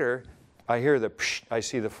 years later, I hear the psh, I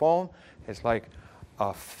see the foam, it's like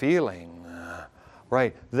a feeling.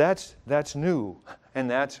 Right, that's new, and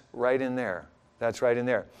that's right in there. That's right in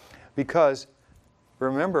there. Because,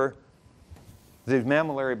 remember, the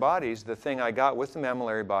mammillary bodies, the thing I got with the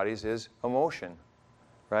mammillary bodies is emotion.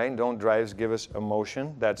 Right? Don't drives give us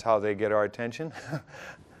emotion. That's how they get our attention.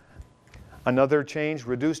 Another change,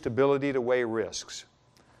 reduced ability to weigh risks.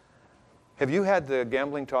 Have you had the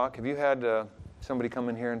gambling talk? Have you had somebody come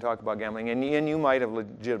in here and talk about gambling? And you might have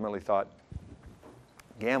legitimately thought,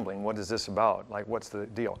 gambling, what is this about? Like, what's the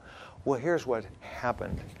deal? Well, here's what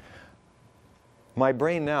happened. My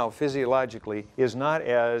brain now, physiologically, is not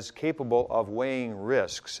as capable of weighing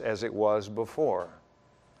risks as it was before.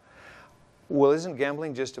 Well, isn't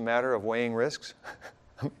gambling just a matter of weighing risks?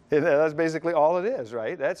 That's basically all it is,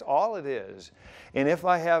 right? That's all it is. And if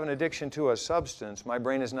I have an addiction to a substance, my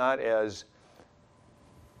brain is not as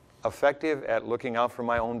effective at looking out for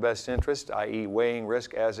my own best interest, i.e. weighing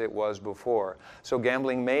risk, as it was before. So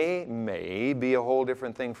gambling may be a whole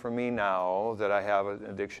different thing for me now that I have an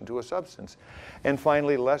addiction to a substance. And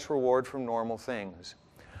finally, less reward from normal things.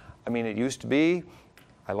 I mean, it used to be,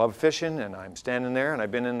 I love fishing, and I'm standing there, and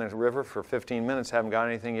I've been in the river for 15 minutes, haven't got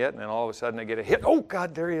anything yet, and then all of a sudden I get a hit. Oh,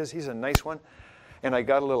 God, there he is. He's a nice one. And I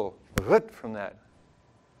got a little voot from that.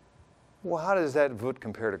 Well, how does that voot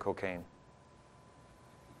compare to cocaine?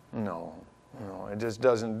 No, it just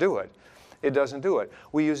doesn't do it. It doesn't do it.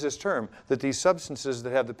 We use this term that these substances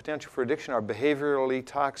that have the potential for addiction are behaviorally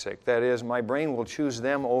toxic. That is, my brain will choose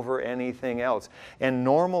them over anything else. And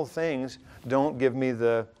normal things don't give me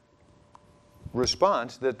the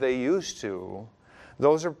response that they used to.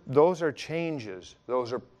 Those are changes.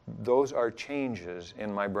 Those are changes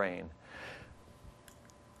in my brain.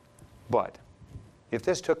 But if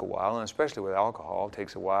this took a while, and especially with alcohol, it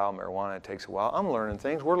takes a while, marijuana, it takes a while, I'm learning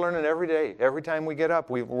things. We're learning every day. Every time we get up,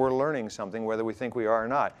 we're learning something, whether we think we are or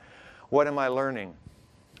not. What am I learning?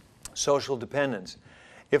 Social dependence.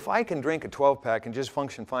 If I can drink a 12-pack and just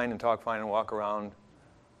function fine and talk fine and walk around,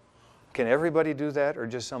 can everybody do that, or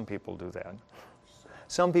just some people do that?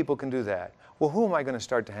 Some people can do that. Well, who am I going to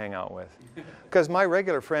start to hang out with? Because my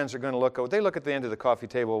regular friends are going to look at the end of the coffee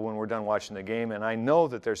table when we're done watching the game, and I know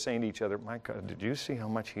that they're saying to each other, my God, did you see how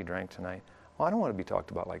much he drank tonight? Well, I don't want to be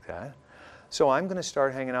talked about like that. So I'm going to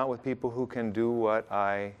start hanging out with people who can do what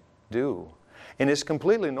I do. And it's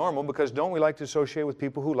completely normal, because don't we like to associate with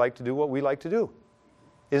people who like to do what we like to do?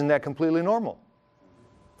 Isn't that completely normal?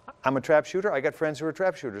 I'm a trap shooter. I got friends who are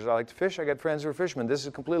trap shooters. I like to fish. I got friends who are fishermen. This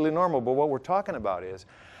is completely normal. But what we're talking about is,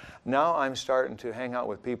 now I'm starting to hang out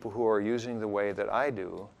with people who are using the way that I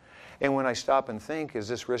do. And when I stop and think, is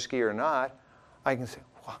this risky or not, I can say,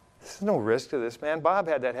 well, there's no risk to this, man. Bob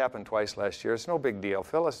had that happen twice last year. It's no big deal.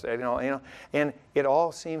 Phyllis, and it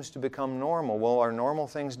all seems to become normal. Well, are normal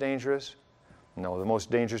things dangerous? No, the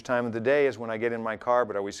most dangerous time of the day is when I get in my car,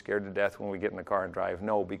 but are we scared to death when we get in the car and drive?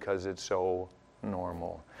 No, because it's so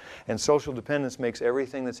normal. And social dependence makes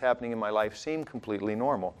everything that's happening in my life seem completely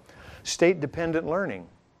normal. State-dependent learning.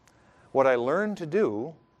 What I learn to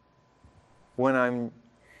do when I'm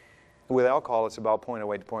with alcohol, it's about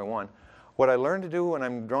 0.08 to 0.1. What I learn to do when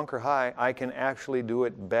I'm drunk or high, I can actually do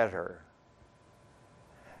it better.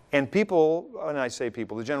 And people, and I say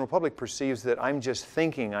people, the general public perceives that I'm just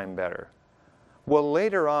thinking I'm better. Well,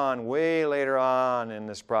 later on, way later on in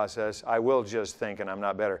this process, I will just think and I'm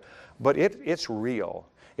not better. But it's real.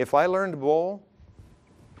 If I learn to bowl,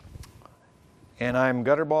 and I'm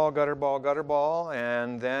gutter ball,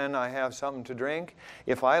 and then I have something to drink.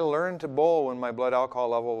 If I learned to bowl when my blood alcohol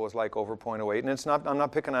level was like over 0.08, and I'm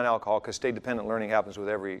not picking on alcohol because state-dependent learning happens with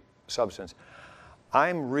every substance,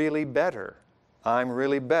 I'm really better. I'm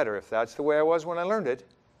really better. If that's the way I was when I learned it,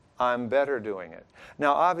 I'm better doing it.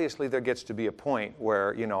 Now, obviously, there gets to be a point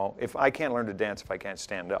where, if I can't learn to dance if I can't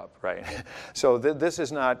stand up, right? So this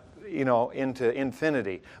is not, into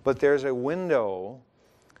infinity, but there's a window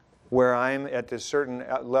where I'm at this certain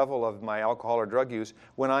level of my alcohol or drug use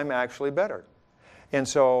when I'm actually better. And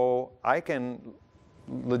so I can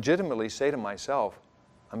legitimately say to myself,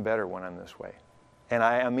 I'm better when I'm this way. And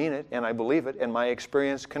I mean it, and I believe it, and my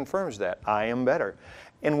experience confirms that. I am better.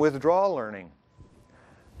 And withdrawal learning.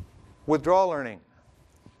 Withdrawal learning.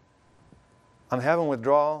 I'm having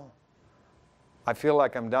withdrawal. I feel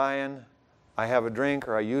like I'm dying, I have a drink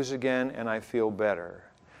or I use again and I feel better.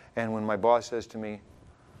 And when my boss says to me,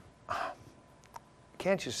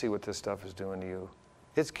 can't you see what this stuff is doing to you?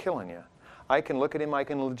 It's killing you. I can look at him, I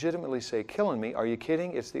can legitimately say, killing me? Are you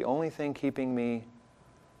kidding? It's the only thing keeping me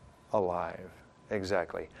alive.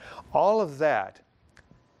 Exactly. All of that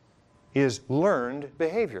is learned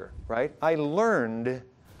behavior, right? I learned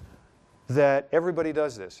that everybody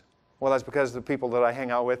does this. Well, that's because the people that I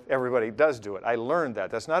hang out with, everybody does do it. I learned that.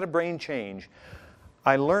 That's not a brain change.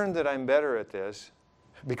 I learned that I'm better at this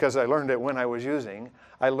because I learned it when I was using.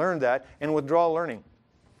 I learned that. And withdrawal learning.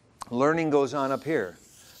 Learning goes on up here.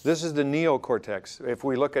 This is the neocortex. If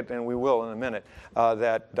we look at, and we will in a minute,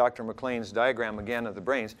 that Dr. McLean's diagram again of the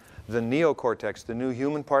brains, the neocortex, the new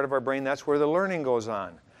human part of our brain, that's where the learning goes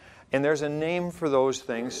on. And there's a name for those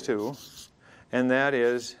things too, and that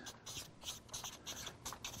is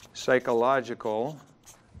psychological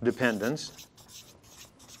dependence.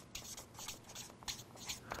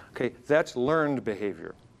 Okay, that's learned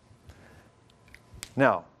behavior.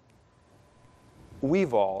 Now,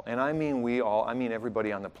 we've all, and I mean we all, I mean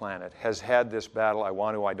everybody on the planet, has had this battle, I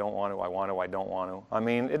want to, I don't want to, I want to, I don't want to. I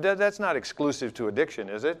mean, that's not exclusive to addiction,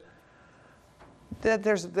 is it?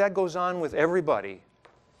 That goes on with everybody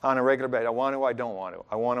on a regular basis. I want to, I don't want to,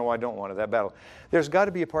 I want to, I don't want to, that battle. There's got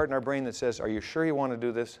to be a part in our brain that says, are you sure you want to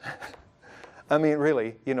do this? I mean,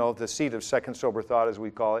 really, you know, the seat of second sober thought, as we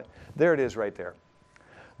call it. There it is right there.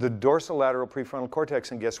 The dorsolateral prefrontal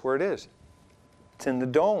cortex, and guess where it is? It's in the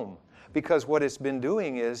dome. Because what it's been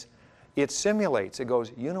doing is it simulates. It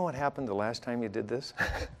goes, you know what happened the last time you did this?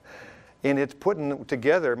 And it's putting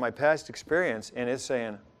together my past experience, and it's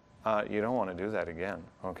saying, you don't want to do that again,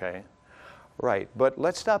 okay? Right, but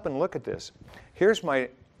let's stop and look at this. Here's my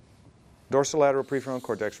dorsolateral prefrontal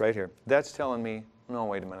cortex right here. That's telling me, no,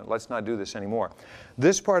 wait a minute, let's not do this anymore.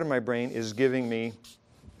 This part of my brain is giving me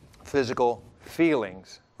physical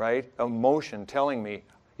feelings, right? Emotion telling me,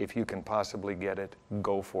 if you can possibly get it,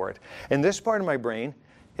 go for it. And this part of my brain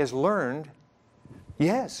has learned,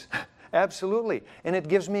 yes, absolutely. And it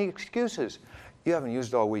gives me excuses. You haven't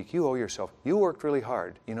used all week. You owe yourself. You worked really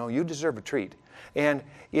hard. You know, you deserve a treat. And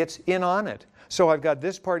it's in on it. So I've got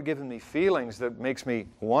this part giving me feelings that makes me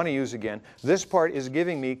want to use again. This part is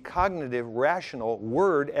giving me cognitive, rational,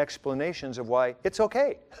 word explanations of why it's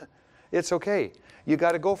okay. It's okay. You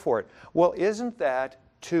got to go for it. Well, isn't that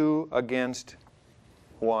 2 against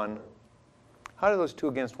 1? How do those 2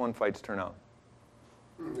 against 1 fights turn out?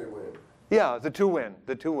 They win. Yeah, the 2 win.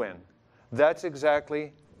 The 2 win. That's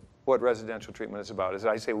exactly what residential treatment is about. As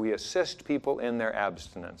I say, we assist people in their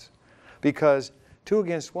abstinence. Because 2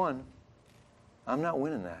 against 1, I'm not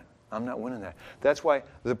winning that. I'm not winning that. That's why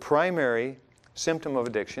the primary symptom of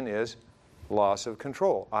addiction is loss of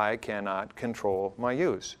control. I cannot control my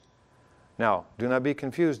use. Now, do not be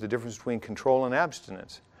confused the difference between control and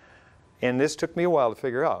abstinence. And this took me a while to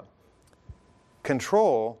figure out.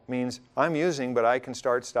 Control means I'm using, but I can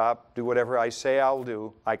start, stop, do whatever I say I'll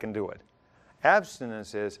do, I can do it.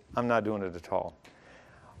 Abstinence is I'm not doing it at all.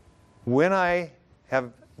 When I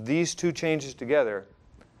have these 2 changes together,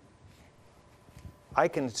 I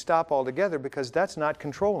can stop altogether because that's not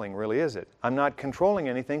controlling, really, is it? I'm not controlling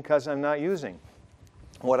anything because I'm not using.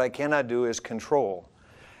 What I cannot do is control.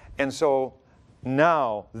 And so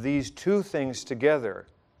now these 2 things together,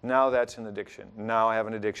 now that's an addiction. Now I have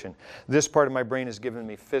an addiction. This part of my brain is giving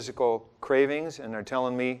me physical cravings, and they're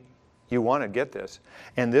telling me, you want to get this.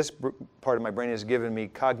 And this part of my brain is giving me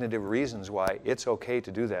cognitive reasons why it's okay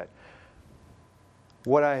to do that.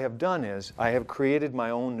 What I have done is I have created my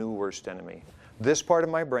own new worst enemy. This part of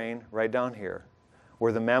my brain, right down here,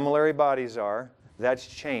 where the mammillary bodies are, that's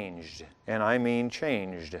changed. And I mean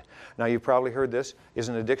changed. Now you've probably heard this. Is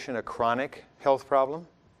an addiction a chronic health problem?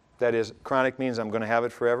 That is, chronic means I'm going to have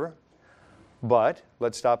it forever. But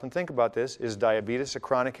let's stop and think about this. Is diabetes a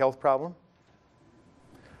chronic health problem?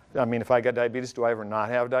 I mean, if I got diabetes, do I ever not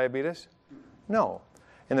have diabetes? No.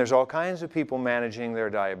 And there's all kinds of people managing their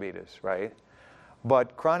diabetes, right?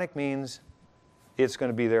 But chronic means it's going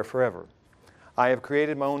to be there forever. I have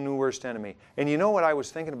created my own new worst enemy. And you know what I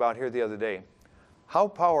was thinking about here the other day? How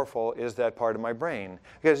powerful is that part of my brain?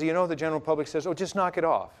 Because you know the general public says, oh, just knock it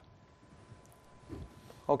off.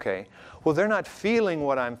 Okay. Well, they're not feeling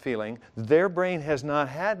what I'm feeling. Their brain has not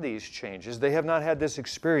had these changes. They have not had this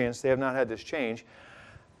experience. They have not had this change.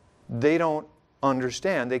 They don't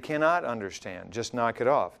understand. They cannot understand. Just knock it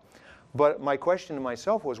off. But my question to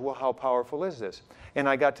myself was, well, how powerful is this? And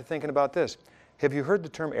I got to thinking about this. Have you heard the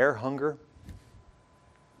term air hunger?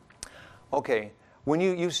 Okay, when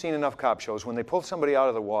you've seen enough cop shows, when they pull somebody out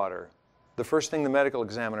of the water, the first thing the medical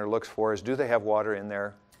examiner looks for is, do they have water in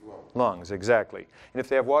their Lungs, exactly. And if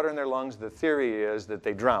they have water in their lungs, the theory is that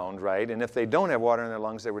they drowned, right? And if they don't have water in their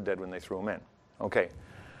lungs, they were dead when they threw them in. Okay.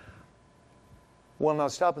 Well, now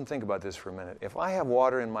stop and think about this for a minute. If I have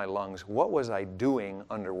water in my lungs, what was I doing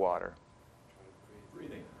underwater?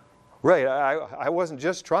 Breathing. Right. I wasn't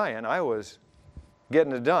just trying. I was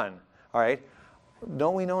getting it done. All right.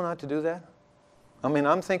 Don't we know not to do that? I mean,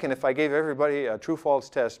 I'm thinking if I gave everybody a true-false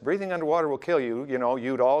test, breathing underwater will kill you, you know,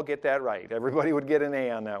 you'd all get that right. Everybody would get an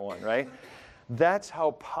A on that one, right? That's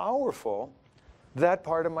how powerful that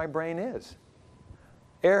part of my brain is.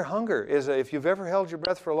 Air hunger is, if you've ever held your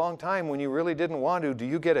breath for a long time when you really didn't want to, do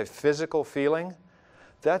you get a physical feeling?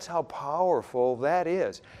 That's how powerful that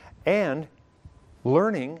is. And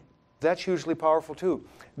learning, that's hugely powerful too.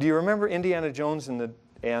 Do you remember Indiana Jones and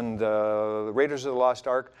the Raiders of the Lost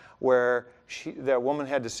Ark, where that woman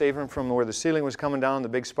had to save him from where the ceiling was coming down, the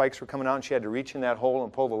big spikes were coming out, and she had to reach in that hole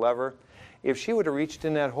and pull the lever? If she would have reached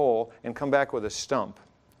in that hole and come back with a stump,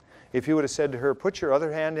 if you would have said to her, put your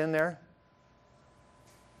other hand in there?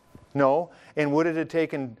 No. And would it have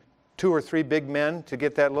taken 2 or 3 big men to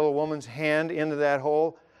get that little woman's hand into that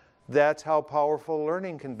hole? That's how powerful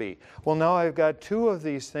learning can be. Well, now I've got 2 of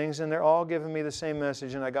these things, and they're all giving me the same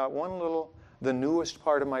message, and I got one little, the newest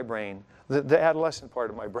part of my brain, the adolescent part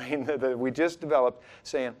of my brain that we just developed,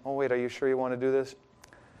 saying, oh, wait, are you sure you want to do this?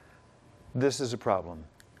 This is a problem.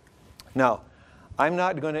 Now, I'm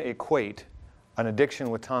not going to equate an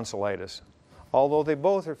addiction with tonsillitis, although they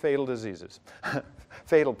both are fatal diseases,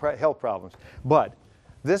 fatal health problems. But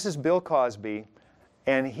this is Bill Cosby,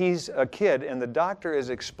 and he's a kid, and the doctor is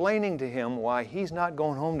explaining to him why he's not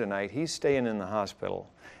going home tonight. He's staying in the hospital.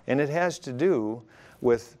 And it has to do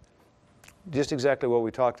with just exactly what we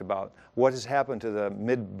talked about. What has happened to the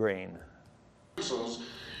midbrain?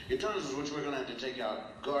 Your tonsils, which we're going to have to take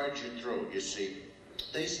out, guard your throat, you see.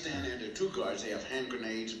 They stand there, there are 2 guards. They have hand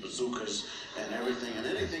grenades, bazookas, and everything.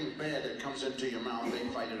 And anything bad that comes into your mouth, they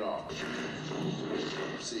fight it off.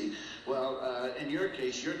 See? Well, in your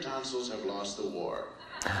case, your tonsils have lost the war.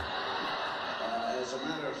 As a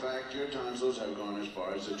matter of fact, your tonsils have gone as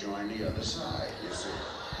far as to join the other side, you see.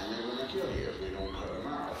 And they're going to kill you if we don't cut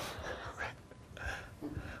them out.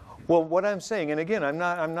 Well, what I'm saying, and again, I'm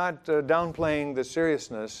not downplaying the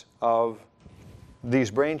seriousness of these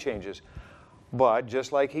brain changes, but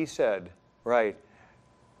just like he said, right,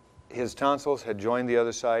 his tonsils had joined the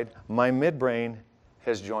other side. My midbrain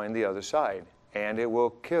has joined the other side, and it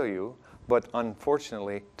will kill you. But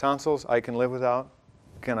unfortunately, tonsils I can live without.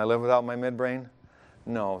 Can I live without my midbrain?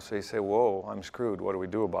 No. So you say, whoa, I'm screwed. What do we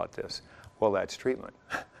do about this? Well, that's treatment.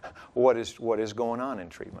 What is going on in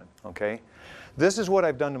treatment, okay? This is what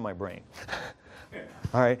I've done to my brain.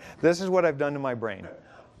 All right, this is what I've done to my brain.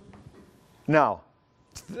 Now,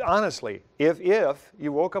 honestly, if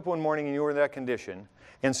you woke up one morning and you were in that condition,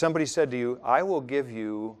 and somebody said to you, I will give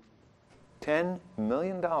you $10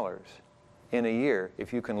 million in a year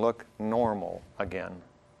if you can look normal again,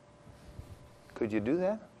 could you do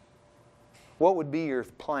that? What would be your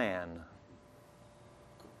plan?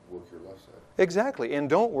 Work your left side. Exactly, and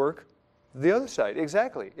don't work the other side.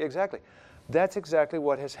 Exactly, exactly. That's exactly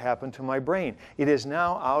what has happened to my brain. It is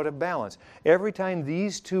now out of balance. Every time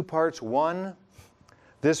these 2 parts won,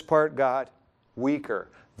 this part got weaker.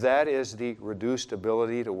 That is the reduced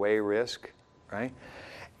ability to weigh risk, right?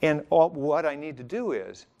 And what I need to do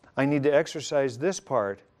is, I need to exercise this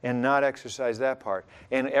part and not exercise that part.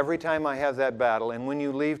 And every time I have that battle, and when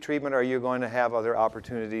you leave treatment, are you going to have other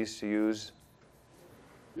opportunities to use?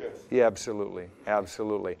 Yes. Yeah, absolutely,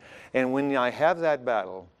 absolutely. And when I have that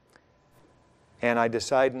battle, and I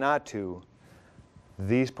decide not to,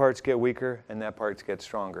 these parts get weaker and that parts get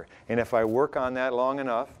stronger. And if I work on that long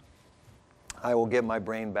enough, I will get my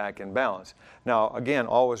brain back in balance. Now, again,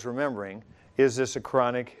 always remembering, is this a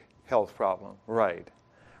chronic health problem? Right,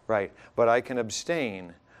 right. But I can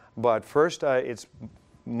abstain. But first, it's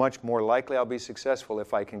much more likely I'll be successful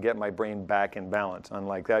if I can get my brain back in balance,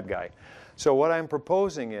 unlike that guy. So what I'm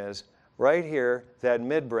proposing is, right here, that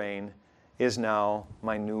midbrain is now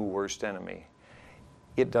my new worst enemy.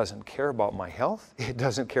 It doesn't care about my health. It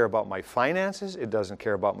doesn't care about my finances. It doesn't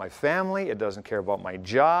care about my family. It doesn't care about my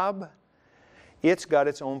job. It's got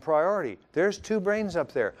its own priority. There's 2 brains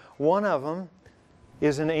up there. One of them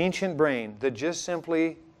is an ancient brain that just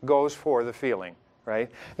simply goes for the feeling,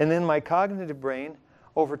 right? And then my cognitive brain,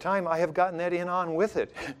 over time, I have gotten that in on with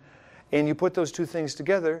it. And you put those 2 things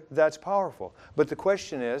together, that's powerful. But the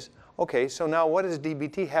question is, okay, so now what does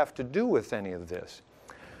DBT have to do with any of this?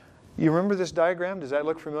 You remember this diagram? Does that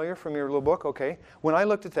look familiar from your little book? Okay. When I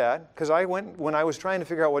looked at that, because when I was trying to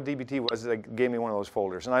figure out what DBT was, they gave me one of those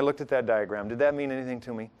folders, and I looked at that diagram. Did that mean anything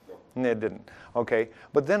to me? And it didn't. Okay,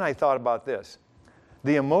 but then I thought about this.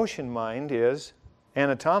 The emotion mind is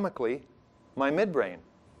anatomically my midbrain,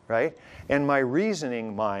 right? And my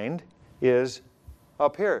reasoning mind is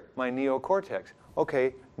up here, my neocortex.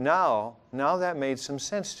 Okay, now that made some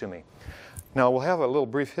sense to me. Now we'll have a little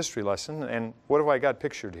brief history lesson, and what have I got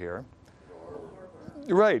pictured here?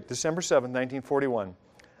 Right, December 7th, 1941.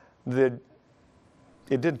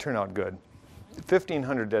 It did turn out good.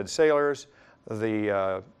 1,500 dead sailors,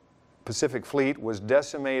 the Pacific Fleet was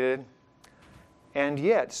decimated, and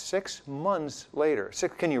yet 6 months later,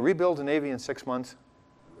 can you rebuild a Navy in 6 months?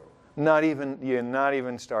 Not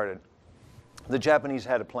even started. The Japanese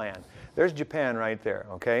had a plan. There's Japan right there,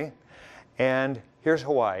 okay? And here's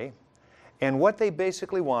Hawaii. And what they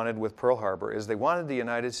basically wanted with Pearl Harbor is they wanted the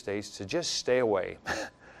United States to just stay away.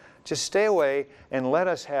 Just stay away and let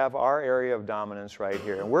us have our area of dominance right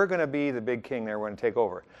here. And we're going to be the big king there. We're going to take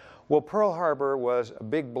over. Well, Pearl Harbor was a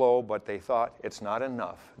big blow, but they thought it's not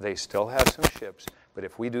enough. They still have some ships, but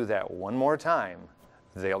if we do that one more time,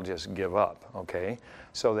 they'll just give up, okay?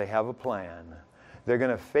 So they have a plan. They're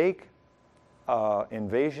going to fake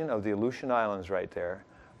invasion of the Aleutian Islands right there,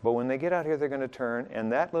 but when they get out here, they're going to turn,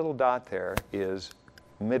 and that little dot there is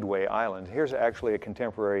Midway Island. Here's actually a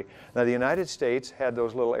contemporary. Now, the United States had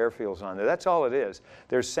those little airfields on there. That's all it is.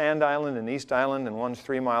 There's Sand Island and East Island, and one's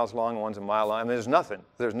 3 miles long, and one's a mile long. I mean, there's nothing.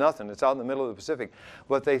 There's nothing. It's out in the middle of the Pacific.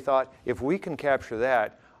 But they thought, if we can capture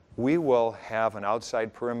that, we will have an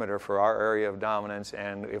outside perimeter for our area of dominance,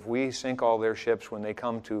 and if we sink all their ships when they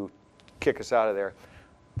come to kick us out of there,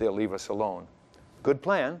 they'll leave us alone. Good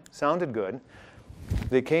plan. Sounded good.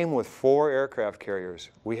 They came with 4 aircraft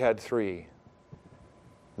carriers. We had 3.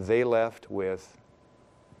 They left with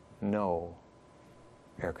no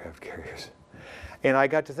aircraft carriers. And I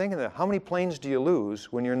got to thinking, how many planes do you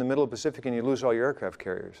lose when you're in the middle of the Pacific and you lose all your aircraft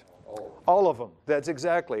carriers? All of them. That's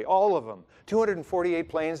exactly, all of them. 248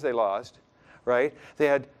 planes they lost, right? They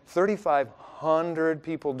had 3,500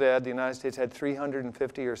 people dead. The United States had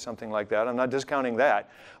 350 or something like that. I'm not discounting that.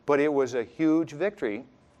 But it was a huge victory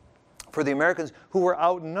for the Americans, who were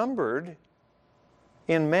outnumbered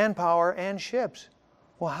in manpower and ships.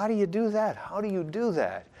 Well, how do you do that? How do you do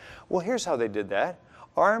that? Well, here's how they did that.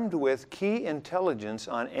 Armed with key intelligence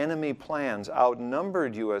on enemy plans,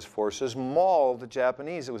 outnumbered U.S. forces mauled the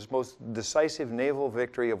Japanese. It was the most decisive naval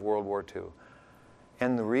victory of World War II.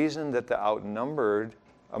 And the reason that the outnumbered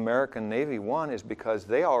American Navy won is because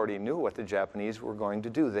they already knew what the Japanese were going to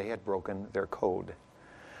do. They had broken their code.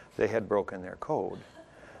 They had broken their code.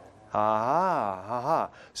 Aha, aha.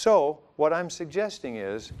 So what I'm suggesting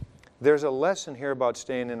is there's a lesson here about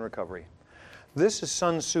staying in recovery. This is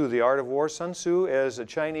Sun Tzu, The Art of War. Sun Tzu is a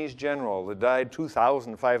Chinese general that died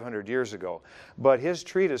 2,500 years ago. But his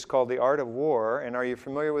treatise called The Art of War, and are you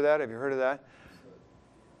familiar with that? Have you heard of that?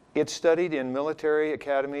 It's studied in military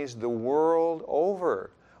academies the world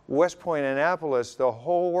over. West Point, Annapolis, the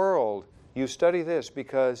whole world. You study this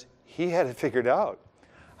because he had it figured out.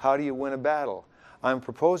 How do you win a battle? I'm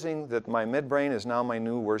proposing that my midbrain is now my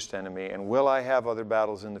new worst enemy, and will I have other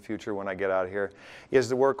battles in the future when I get out of here? Is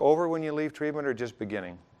the work over when you leave treatment or just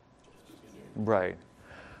beginning? Right.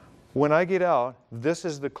 When I get out, this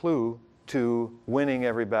is the clue to winning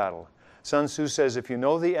every battle. Sun Tzu says, if you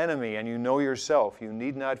know the enemy and you know yourself, you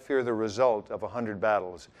need not fear the result of 100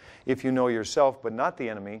 battles. If you know yourself but not the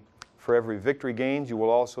enemy, for every victory gained, you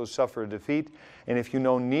will also suffer a defeat. And if you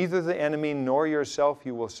know neither the enemy nor yourself,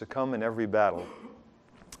 you will succumb in every battle.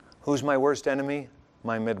 Who's my worst enemy?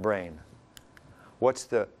 My midbrain. What's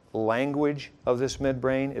the language of this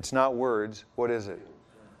midbrain? It's not words. What is it?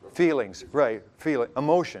 Feelings, right.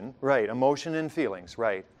 Emotion, right. Emotion and feelings,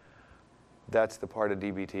 right. That's the part of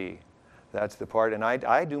DBT. That's the part, and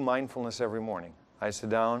I do mindfulness every morning. I sit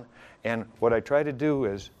down, and what I try to do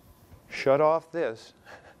is shut off this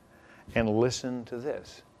and listen to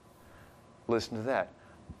this. Listen to that.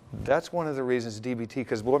 That's one of the reasons DBT,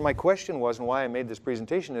 because what my question was and why I made this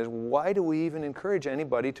presentation is, why do we even encourage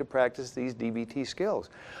anybody to practice these DBT skills?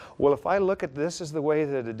 Well, if I look at this as the way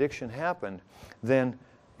that addiction happened, then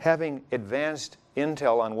having advanced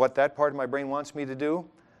intel on what that part of my brain wants me to do,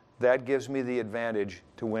 that gives me the advantage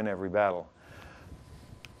to win every battle.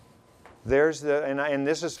 There's the, and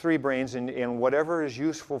this is 3 brains, and whatever is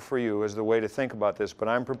useful for you is the way to think about this, but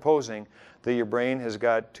I'm proposing that your brain has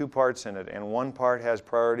got 2 parts in it, and one part has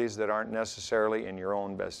priorities that aren't necessarily in your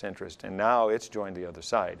own best interest, and now it's joined the other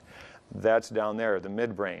side. That's down there, the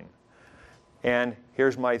midbrain. And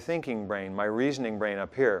here's my thinking brain, my reasoning brain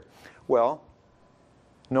up here. Well,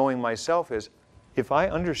 knowing myself is, if I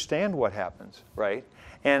understand what happens, right,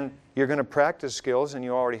 and you're going to practice skills, and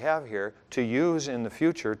you already have here, to use in the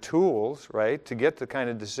future tools, right, to get the kind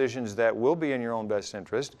of decisions that will be in your own best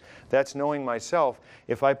interest. That's knowing myself.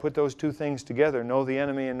 If I put those two things together, know the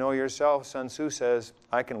enemy and know yourself, Sun Tzu says,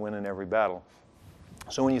 I can win in every battle.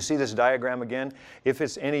 So when you see this diagram again, if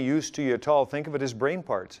it's any use to you at all, think of it as brain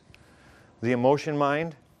parts. The emotion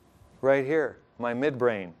mind, right here, my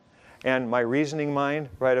midbrain. And my reasoning mind,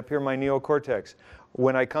 right up here, my neocortex.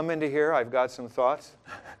 When I come into here, I've got some thoughts,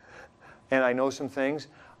 and I know some things,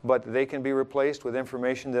 but they can be replaced with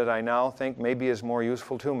information that I now think maybe is more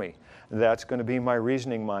useful to me. That's going to be my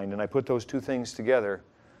reasoning mind, and I put those two things together.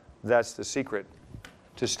 That's the secret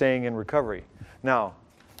to staying in recovery. Now,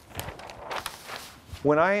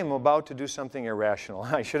 when I am about to do something irrational,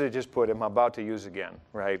 I should have just put I'm about to use again,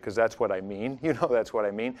 right? Because that's what I mean. You know that's what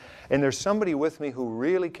I mean. And there's somebody with me who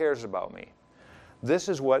really cares about me. This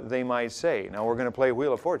is what they might say. Now we're going to play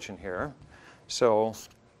Wheel of Fortune here. So,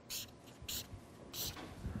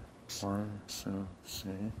 1, 2,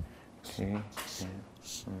 3,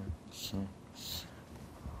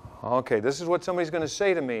 okay, this is what somebody's going to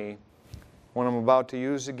say to me when I'm about to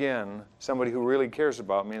use again. Somebody who really cares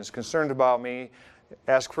about me and is concerned about me.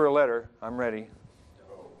 Ask for a letter. I'm ready.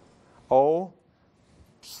 O.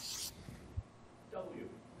 W.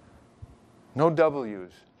 No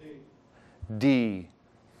W's. D.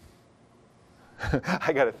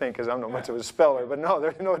 I got to think because I'm not much of a speller, but no,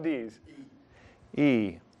 there's no D's.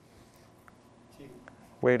 E.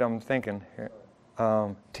 Wait, I'm thinking here.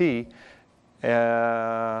 T.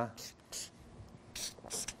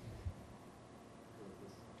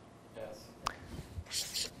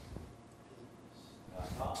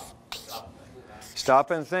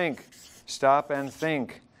 Stop and think. Stop and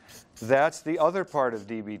think. That's the other part of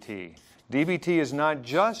DBT. DBT is not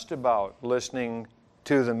just about listening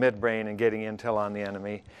to the midbrain and getting intel on the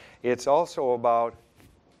enemy. It's also about,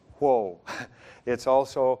 whoa. It's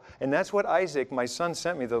also, and that's what Isaac, my son,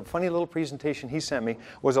 sent me. The funny little presentation he sent me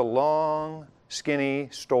was a long, skinny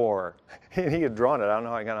store. He had drawn it. I don't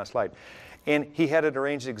know how I got on a slide. And he had it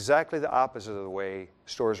arranged exactly the opposite of the way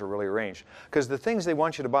stores are really arranged. Because the things they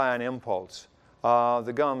want you to buy on impulse,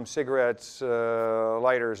 the gum, cigarettes,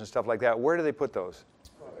 lighters, and stuff like that, where do they put those?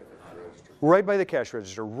 Right by the cash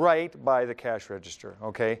register, right by the cash register,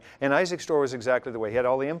 okay? And Isaac's store was exactly the way. He had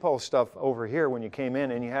all the impulse stuff over here when you came in,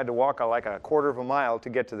 and you had to walk like a quarter of a mile to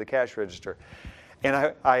get to the cash register.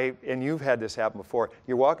 And and you've had this happen before.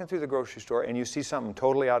 You're walking through the grocery store, and you see something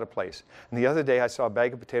totally out of place. And the other day, I saw a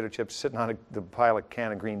bag of potato chips sitting on the pile of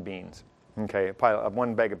can of green beans, okay?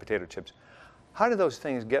 One bag of potato chips. How do those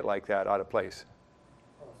things get like that out of place?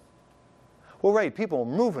 Well, right, people are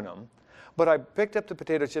moving them. But I picked up the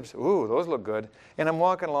potato chips. Ooh, those look good. And I'm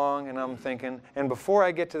walking along, and I'm thinking, and before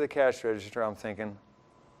I get to the cash register, I'm thinking,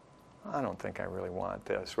 I don't think I really want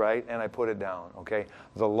this, right? And I put it down, okay?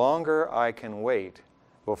 The longer I can wait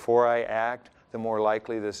before I act, the more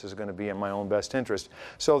likely this is going to be in my own best interest.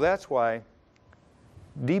 So that's why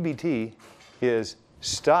DBT is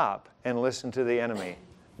stop and listen to the enemy,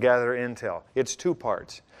 gather intel. It's two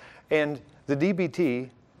parts. And the DBT,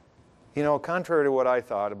 you know, contrary to what I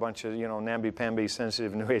thought, a bunch of, you know, namby-pamby,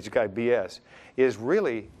 sensitive, New Age guy BS, is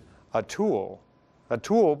really a tool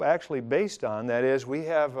actually based on, that is, we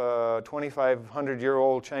have a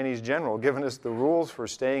 2,500-year-old Chinese general giving us the rules for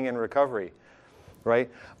staying in recovery,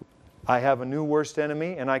 right? I have a new worst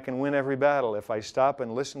enemy, and I can win every battle if I stop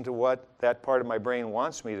and listen to what that part of my brain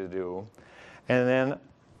wants me to do, and then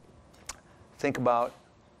think about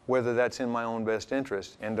whether that's in my own best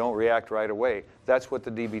interest, and don't react right away. That's what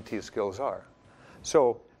the DBT skills are.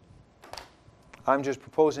 So I'm just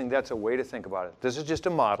proposing that's a way to think about it. This is just a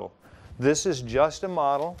model. This is just a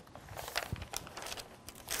model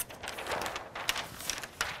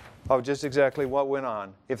of just exactly what went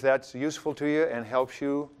on. If that's useful to you and helps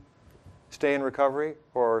you stay in recovery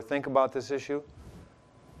or think about this issue,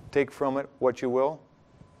 take from it what you will.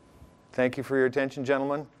 Thank you for your attention,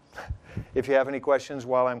 gentlemen. If you have any questions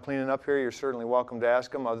while I'm cleaning up here, you're certainly welcome to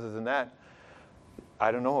ask them. Other than that,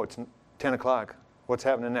 I don't know. It's 10 o'clock. What's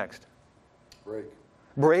happening next? Break.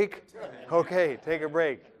 Break? Okay, take a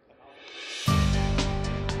break.